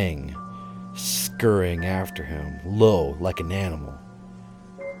thing scurrying after him, low like an animal.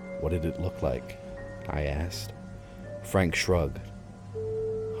 What did it look like? I asked. Frank shrugged.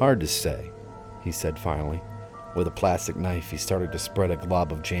 Hard to say, he said finally. With a plastic knife, he started to spread a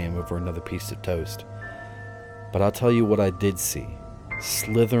glob of jam over another piece of toast. But I'll tell you what I did see.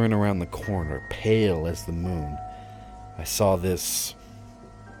 Slithering around the corner, pale as the moon, I saw this...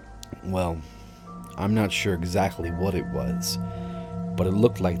 Well, I'm not sure exactly what it was, but it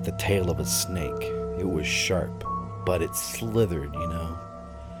looked like the tail of a snake. It was sharp, but it slithered, you know.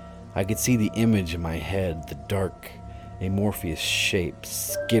 I could see the image in my head, the dark, amorphous shape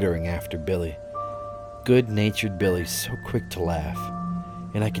skittering after Billy. Good-natured Billy, so quick to laugh.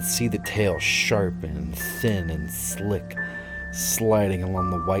 And I could see the tail sharp and thin and slick, sliding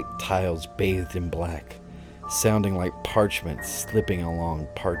along the white tiles bathed in black, sounding like parchment slipping along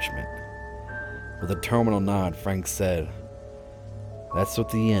parchment. With a terminal nod, Frank said, That's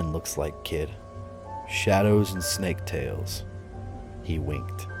what the end looks like, kid. Shadows and snake tails. He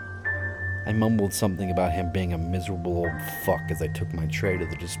winked. I mumbled something about him being a miserable old fuck as I took my tray to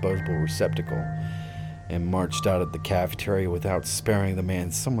the disposable receptacle and marched out of the cafeteria without sparing the man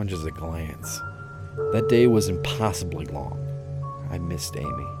so much as a glance. That day was impossibly long. I missed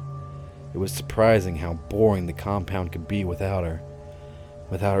Amy. It was surprising how boring the compound could be without her.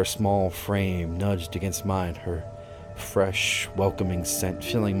 Without her small frame nudged against mine, her fresh, welcoming scent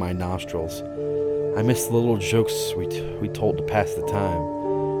filling my nostrils. I missed the little jokes we told to pass the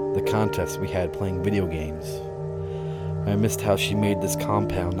time, the contests we had playing video games. I missed how she made this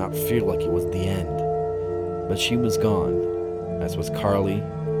compound not feel like it was the end. But she was gone, as was Carly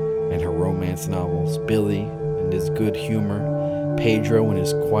and her romance novels, Billy and his good humor, Pedro and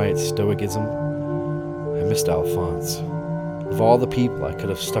his quiet stoicism. I missed Alphonse. Of all the people I could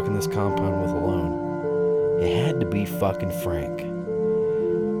have stuck in this compound with alone, it had to be fucking Frank.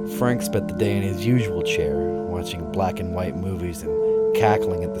 Frank spent the day in his usual chair, watching black and white movies and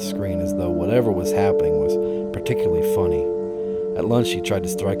cackling at the screen as though whatever was happening was particularly funny. At lunch he tried to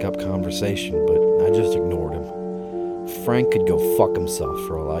strike up conversation, but I just ignored him. Frank could go fuck himself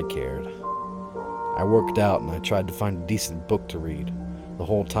for all I cared. I worked out and I tried to find a decent book to read. The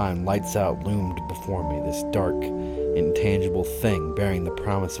whole time, Lights Out loomed before me, this dark, intangible thing bearing the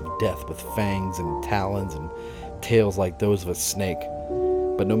promise of death with fangs and talons and tails like those of a snake.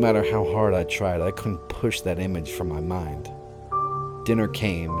 But no matter how hard I tried, I couldn't push that image from my mind. Dinner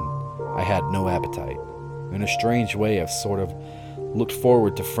came and I had no appetite. In a strange way, I sort of looked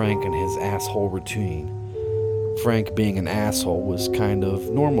forward to Frank and his asshole routine. Frank being an asshole was kind of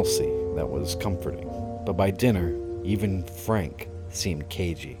normalcy that was comforting. But by dinner, even Frank seemed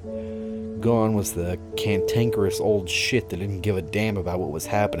cagey. Gone was the cantankerous old shit that didn't give a damn about what was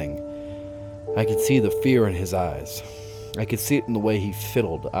happening. I could see the fear in his eyes. I could see it in the way he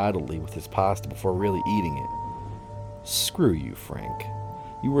fiddled idly with his pasta before really eating it. Screw you, Frank.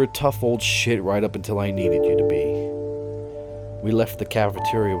 You were a tough old shit right up until I needed you to be. We left the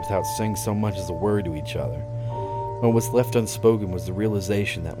cafeteria without saying so much as a word to each other. What was left unspoken was the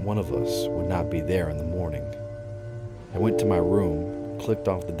realization that one of us would not be there in the morning. I went to my room, clicked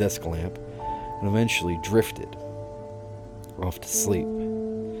off the desk lamp, and eventually drifted off to sleep.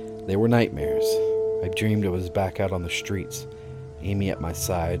 They were nightmares. I dreamed I was back out on the streets, Amy at my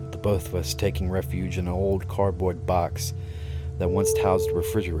side, the both of us taking refuge in an old cardboard box that once housed a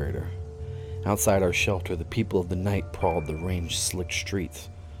refrigerator. Outside our shelter, the people of the night prowled the range-slick streets.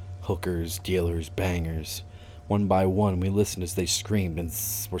 Hookers, dealers, bangers. One by one, we listened as they screamed and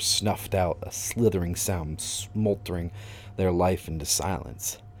were snuffed out, a slithering sound smoldering their life into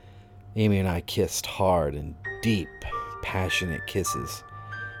silence. Amy and I kissed hard and deep, passionate kisses,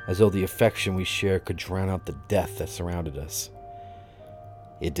 as though the affection we shared could drown out the death that surrounded us.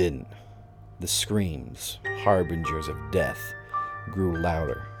 It didn't. The screams, harbingers of death, grew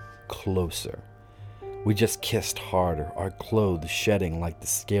louder, closer. We just kissed harder, our clothes shedding like the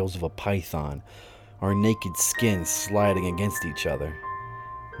scales of a python, our naked skin sliding against each other.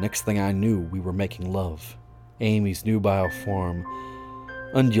 Next thing I knew, we were making love, Amy's nubile form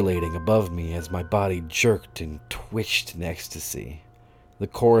undulating above me as my body jerked and twitched in ecstasy. The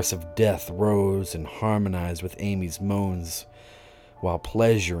chorus of death rose and harmonized with Amy's moans, while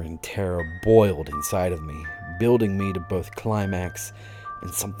pleasure and terror boiled inside of me, building me to both climax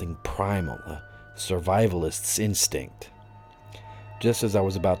and something primal, a survivalist's instinct. Just as I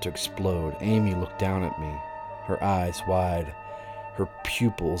was about to explode, Amy looked down at me, her eyes wide, her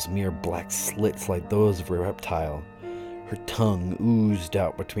pupils mere black slits like those of a reptile. Her tongue oozed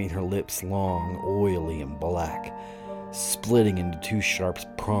out between her lips, long, oily, and black, splitting into two sharp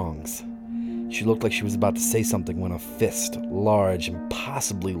prongs. She looked like she was about to say something when a fist, large,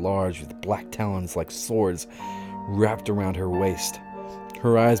 impossibly large, with black talons like swords, wrapped around her waist.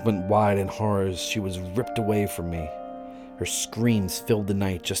 Her eyes went wide in horror as she was ripped away from me. Her screams filled the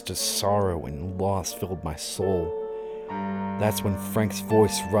night just as sorrow and loss filled my soul. That's when Frank's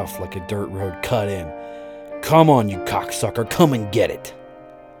voice, rough like a dirt road, cut in. "Come on, you cocksucker, come and get it!"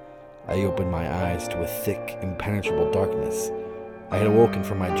 I opened my eyes to a thick, impenetrable darkness. I had awoken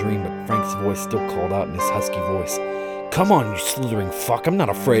from my dream, but Frank's voice still called out in his husky voice. "Come on, you slithering fuck, I'm not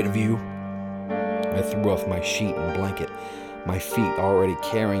afraid of you." I threw off my sheet and blanket, my feet already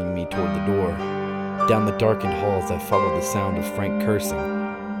carrying me toward the door. Down the darkened halls I followed the sound of Frank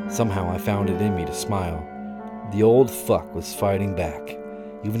cursing. Somehow I found it in me to smile. The old fuck was fighting back,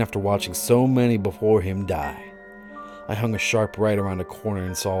 even after watching so many before him die. I hung a sharp right around a corner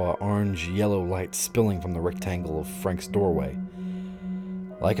and saw an orange-yellow light spilling from the rectangle of Frank's doorway.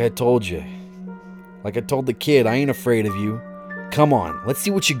 Like I told you. Like I told the kid, I ain't afraid of you. Come on, let's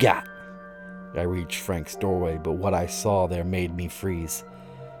see what you got." I reached Frank's doorway, but what I saw there made me freeze.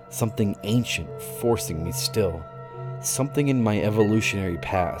 Something ancient forcing me still. Something in my evolutionary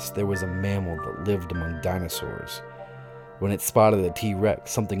past. There was a mammal that lived among dinosaurs. When it spotted a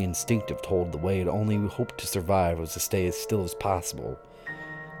T-Rex, something instinctive told the way it only hoped to survive was to stay as still as possible.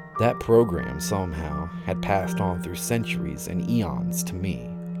 That program, somehow, had passed on through centuries and eons to me.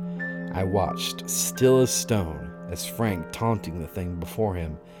 I watched, still as stone, as Frank, taunting the thing before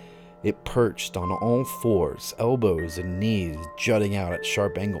him, it perched on all fours, elbows and knees jutting out at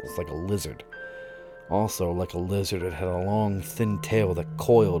sharp angles like a lizard. Also, like a lizard, it had a long, thin tail that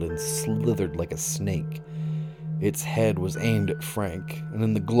coiled and slithered like a snake. Its head was aimed at Frank, and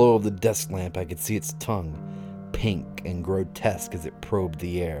in the glow of the desk lamp I could see its tongue, pink and grotesque as it probed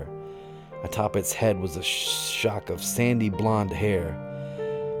the air. Atop its head was a shock of sandy blonde hair,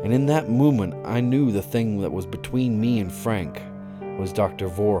 and in that moment I knew the thing that was between me and Frank was Dr.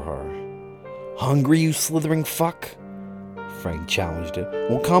 Vorhar. "Hungry, you slithering fuck?" Frank challenged it.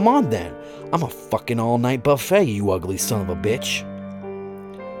 "Well, come on then. I'm a fucking all-night buffet, you ugly son of a bitch."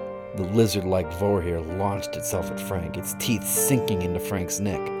 The lizard-like Vorhar launched itself at Frank, its teeth sinking into Frank's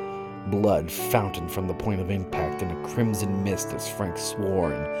neck. Blood fountained from the point of impact in a crimson mist as Frank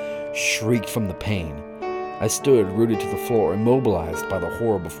swore and shrieked from the pain. I stood rooted to the floor, immobilized by the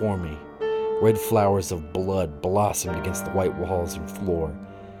horror before me. Red flowers of blood blossomed against the white walls and floor,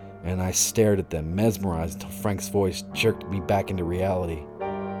 and I stared at them, mesmerized, until Frank's voice jerked me back into reality.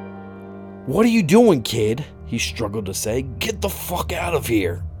 "What are you doing, kid?" he struggled to say. "Get the fuck out of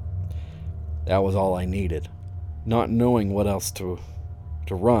here!" That was all I needed. Not knowing what else to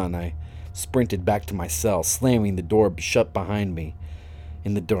run, I sprinted back to my cell, slamming the door shut behind me.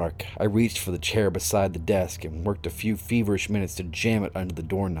 In the dark, I reached for the chair beside the desk and worked a few feverish minutes to jam it under the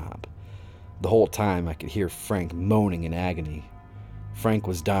doorknob. The whole time I could hear Frank moaning in agony. Frank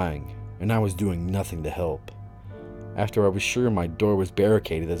was dying, and I was doing nothing to help. After I was sure my door was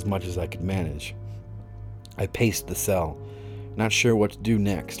barricaded as much as I could manage, I paced the cell, not sure what to do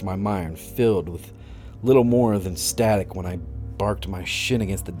next, my mind filled with little more than static when I barked my shin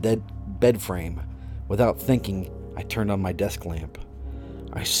against the dead bed frame. Without thinking, I turned on my desk lamp.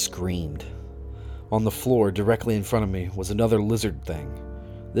 I screamed. On the floor, directly in front of me, was another lizard thing.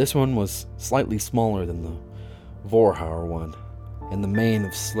 This one was slightly smaller than the Vorhar one, and the mane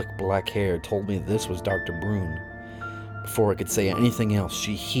of slick black hair told me this was Dr. Brune. Before I could say anything else,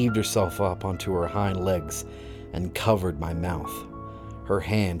 she heaved herself up onto her hind legs and covered my mouth. Her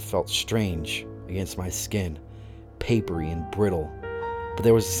hand felt strange against my skin, papery and brittle, but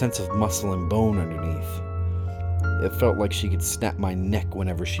there was a sense of muscle and bone underneath. It felt like she could snap my neck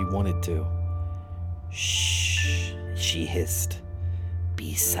whenever she wanted to. "Shh," she hissed.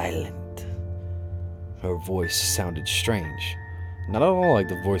 "Be silent." Her voice sounded strange, not at all like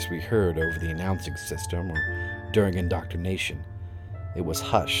the voice we heard over the announcing system or during indoctrination. It was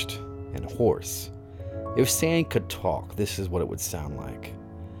hushed and hoarse. If sand could talk, this is what it would sound like.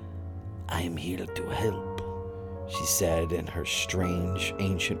 "I am here to help," she said in her strange,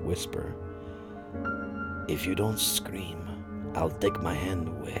 ancient whisper. "If you don't scream, I'll take my hand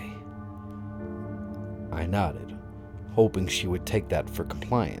away." I nodded, hoping she would take that for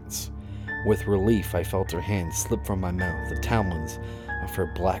compliance. With relief, I felt her hand slip from my mouth, the talons of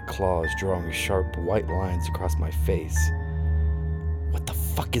her black claws drawing sharp white lines across my face. "What the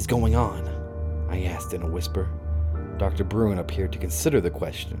fuck is going on?" I asked in a whisper. Dr. Brune appeared to consider the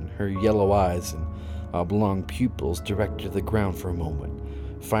question, her yellow eyes and oblong pupils directed to the ground for a moment.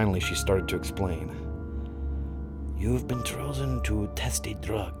 Finally, she started to explain. "You have been chosen to test a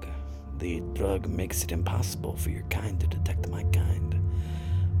drug. The drug makes it impossible for your kind to detect my kind.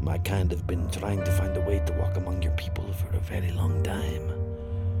 My kind have been trying to find a way to walk among your people for a very long time."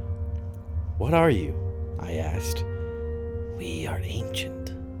 "What are you?" I asked. "We are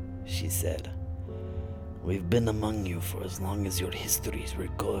ancient," she said. "We've been among you for as long as your histories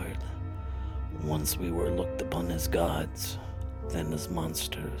record. Once we were looked upon as gods, then as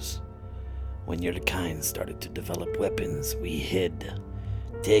monsters. When your kind started to develop weapons, we hid,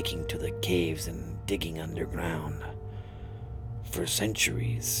 taking to the caves and digging underground. For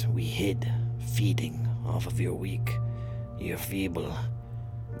centuries, we hid, feeding off of your weak, your feeble,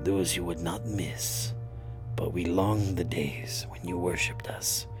 those you would not miss. But we longed the days when you worshipped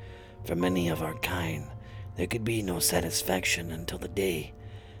us. For many of our kind, there could be no satisfaction until the day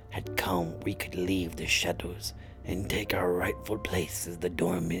had come we could leave the shadows and take our rightful place as the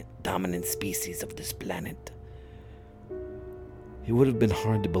dominant species of this planet." It would have been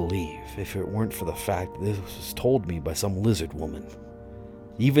hard to believe if it weren't for the fact that this was told me by some lizard woman.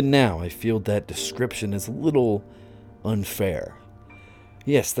 Even now, I feel that description is a little unfair.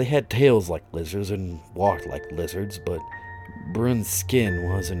 Yes, they had tails like lizards and walked like lizards, but Brun's skin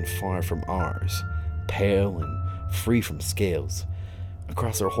wasn't far from ours, pale and free from scales.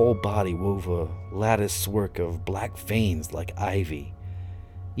 Across her whole body wove a lattice work of black veins like ivy.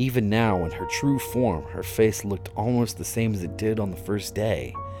 Even now, in her true form, her face looked almost the same as it did on the first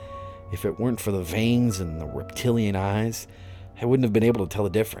day. If it weren't for the veins and the reptilian eyes, I wouldn't have been able to tell the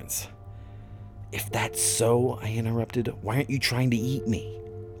difference. If that's so, I interrupted, why aren't you trying to eat me?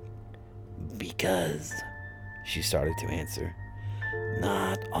 Because, she started to answer,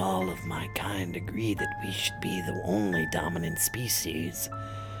 not all of my kind agree that we should be the only dominant species.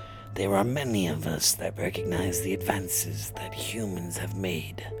 There are many of us that recognize the advances that humans have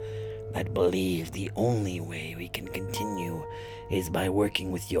made, that believe the only way we can continue is by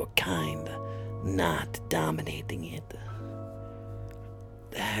working with your kind, not dominating it.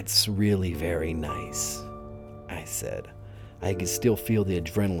 That's really very nice, I said. I could still feel the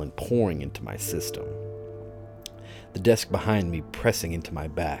adrenaline pouring into my system. The desk behind me pressing into my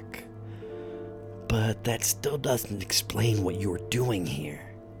back. But that still doesn't explain what you're doing here.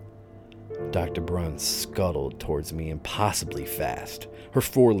 Dr. Brun scuttled towards me impossibly fast, her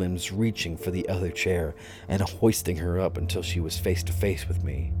forelimbs reaching for the other chair and hoisting her up until she was face to face with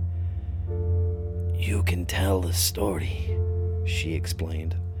me. You can tell the story, she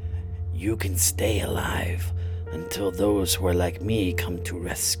explained. You can stay alive until those who are like me come to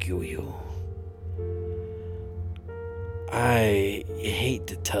rescue you. I hate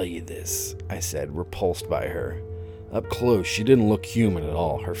to tell you this, I said, repulsed by her. Up close, she didn't look human at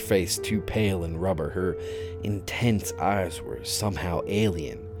all, her face too pale and rubber, her intense eyes were somehow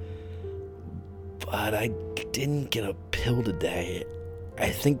alien. But I didn't get a pill today.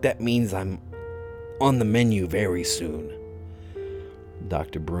 I think that means I'm on the menu very soon.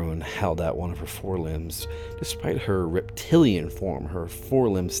 Dr. Brun held out one of her forelimbs. Despite her reptilian form, her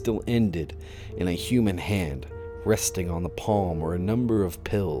forelimbs still ended in a human hand. Resting on the palm were a number of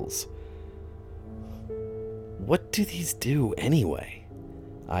pills. What do these do anyway?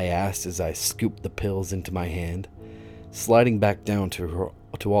 I asked as I scooped the pills into my hand. Sliding back down to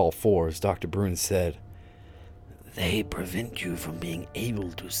all fours, Dr. Brun said, They prevent you from being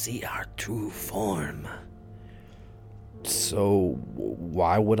able to see our true form. So,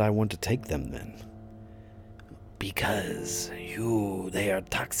 why would I want to take them then? Because they are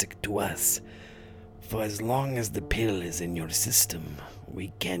toxic to us. For as long as the pill is in your system,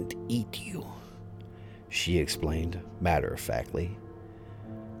 we can't eat you, she explained, matter-of-factly.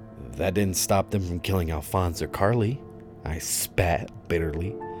 That didn't stop them from killing Alphonse or Carly, I spat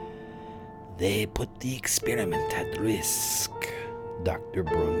bitterly. They put the experiment at risk, Dr.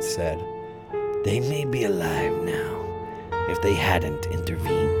 Brun said. They may be alive now, if they hadn't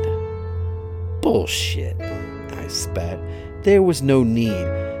intervened. Bullshit, I spat. There was no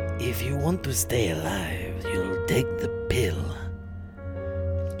need. If you want to stay alive, you'll take the pill,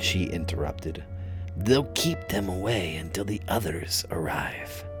 she interrupted. They'll keep them away until the others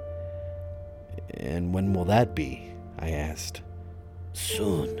arrive. And when will that be? I asked.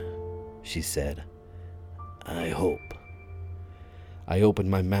 Soon, she said. I hope. I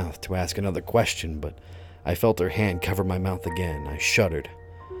opened my mouth to ask another question, but I felt her hand cover my mouth again. I shuddered.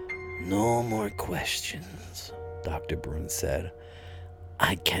 No more questions, Dr. Brun said.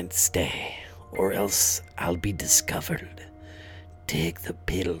 I can't stay, or else I'll be discovered. Take the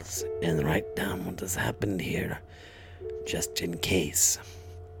pills and write down what has happened here, just in case.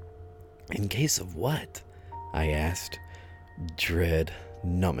 In case of what? I asked, dread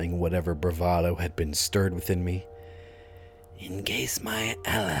numbing whatever bravado had been stirred within me. In case my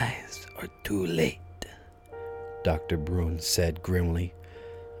allies are too late, Dr. Brun said grimly.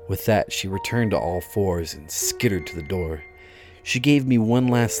 With that, she returned to all fours and skittered to the door. She gave me one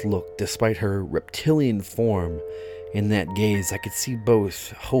last look. Despite her reptilian form, in that gaze I could see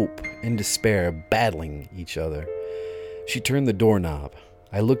both hope and despair battling each other. She turned the doorknob.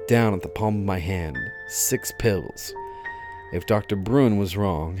 I looked down at the palm of my hand. 6 pills. If Dr. Brun was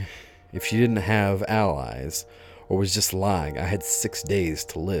wrong, if she didn't have allies, or was just lying, I had 6 days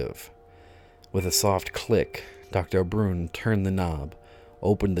to live. With a soft click, Dr. Brun turned the knob,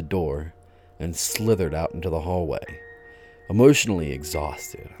 opened the door, and slithered out into the hallway. Emotionally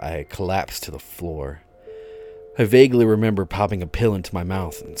exhausted, I collapsed to the floor. I vaguely remember popping a pill into my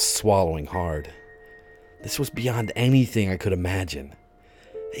mouth and swallowing hard. This was beyond anything I could imagine.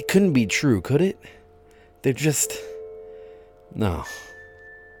 It couldn't be true, could it? They're just... No.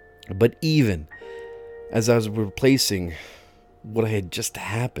 But even as I was replacing what had just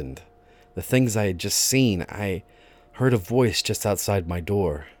happened, the things I had just seen, I heard a voice just outside my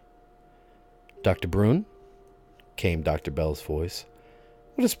door. Dr. Brun? Came Dr. Bell's voice.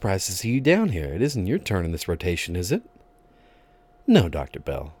 What a surprise to see you down here. It isn't your turn in this rotation, is it? No, Dr.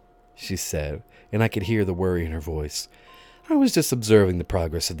 Bell, she said, and I could hear the worry in her voice. I was just observing the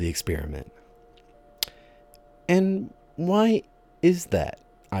progress of the experiment. And why is that,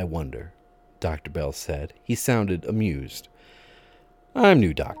 I wonder? Dr. Bell said. He sounded amused. I'm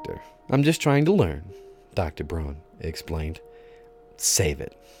new, Doctor. I'm just trying to learn, Dr. Braun explained. Save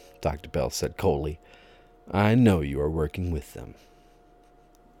it, Dr. Bell said coldly. I know you are working with them.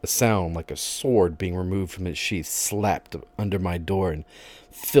 A sound like a sword being removed from its sheath slapped under my door and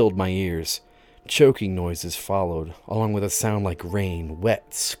filled my ears. Choking noises followed, along with a sound like rain,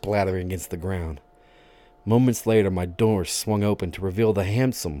 wet, splattering against the ground. Moments later, my door swung open to reveal the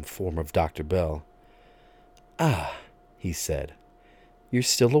handsome form of Dr. Bell. Ah, he said, you're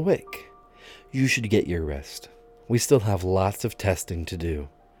still awake. You should get your rest. We still have lots of testing to do.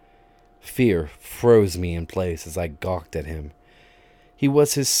 Fear froze me in place as I gawked at him. He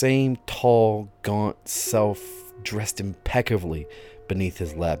was his same tall, gaunt self, dressed impeccably beneath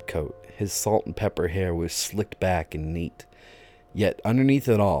his lab coat. His salt and pepper hair was slicked back and neat. Yet underneath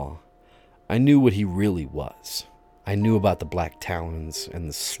it all, I knew what he really was. I knew about the black talons and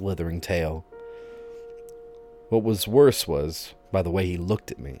the slithering tail. What was worse was, by the way he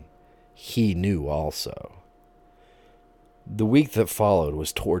looked at me, he knew also. The week that followed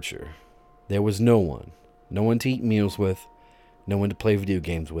was torture. There was no one to eat meals with, no one to play video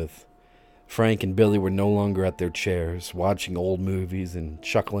games with. Frank and Billy were no longer at their chairs, watching old movies and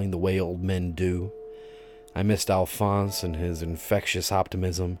chuckling the way old men do. I missed Alphonse and his infectious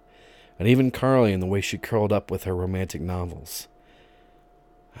optimism, and even Carly and the way she curled up with her romantic novels.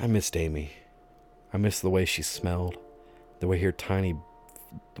 I missed Amy. I missed the way she smelled, the way her tiny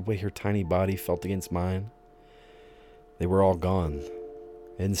body felt against mine. They were all gone.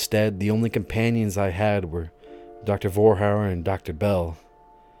 Instead, the only companions I had were Dr. Vorhauer and Dr. Bell.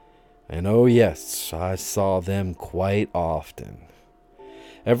 And oh yes, I saw them quite often.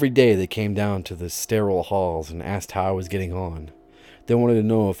 Every day they came down to the sterile halls and asked how I was getting on. They wanted to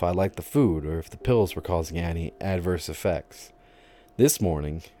know if I liked the food or if the pills were causing any adverse effects. This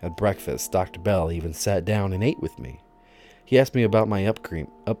morning, at breakfast, Dr. Bell even sat down and ate with me. He asked me about my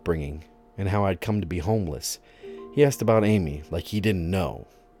upbringing and how I'd come to be homeless. He asked about Amy like he didn't know.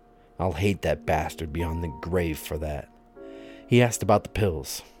 I'll hate that bastard beyond the grave for that. He asked about the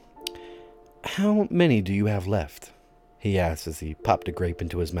pills. How many do you have left? He asked as he popped a grape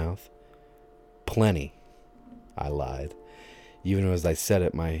into his mouth. Plenty, I lied. Even as I said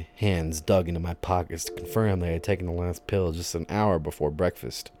it, my hands dug into my pockets to confirm that I had taken the last pill just an hour before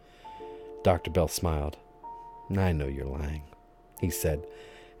breakfast. Dr. Bell smiled. I know you're lying, he said,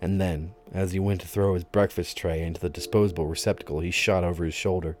 and then, as he went to throw his breakfast tray into the disposable receptacle, he shot over his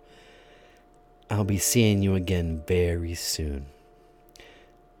shoulder. I'll be seeing you again very soon.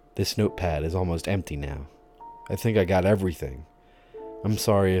 This notepad is almost empty now. I think I got everything. I'm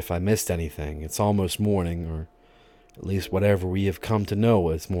sorry if I missed anything. It's almost morning, or at least whatever we have come to know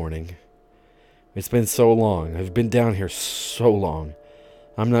as morning. It's been so long. I've been down here so long.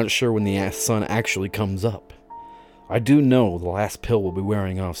 I'm not sure when the sun actually comes up. I do know the last pill will be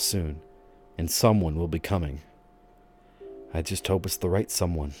wearing off soon, and someone will be coming. I just hope it's the right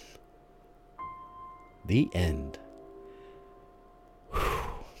someone. The end. Whew,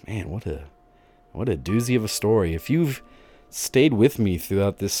 man, what a doozy of a story. If you've stayed with me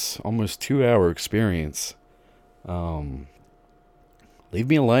throughout this almost 2-hour experience, leave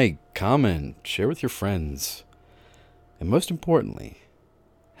me a like, comment, share with your friends, and most importantly,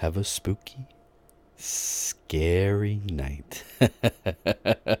 have a spooky, scary night.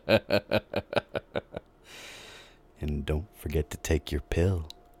 And don't forget to take your pill.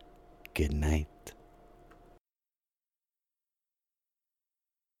 Good night.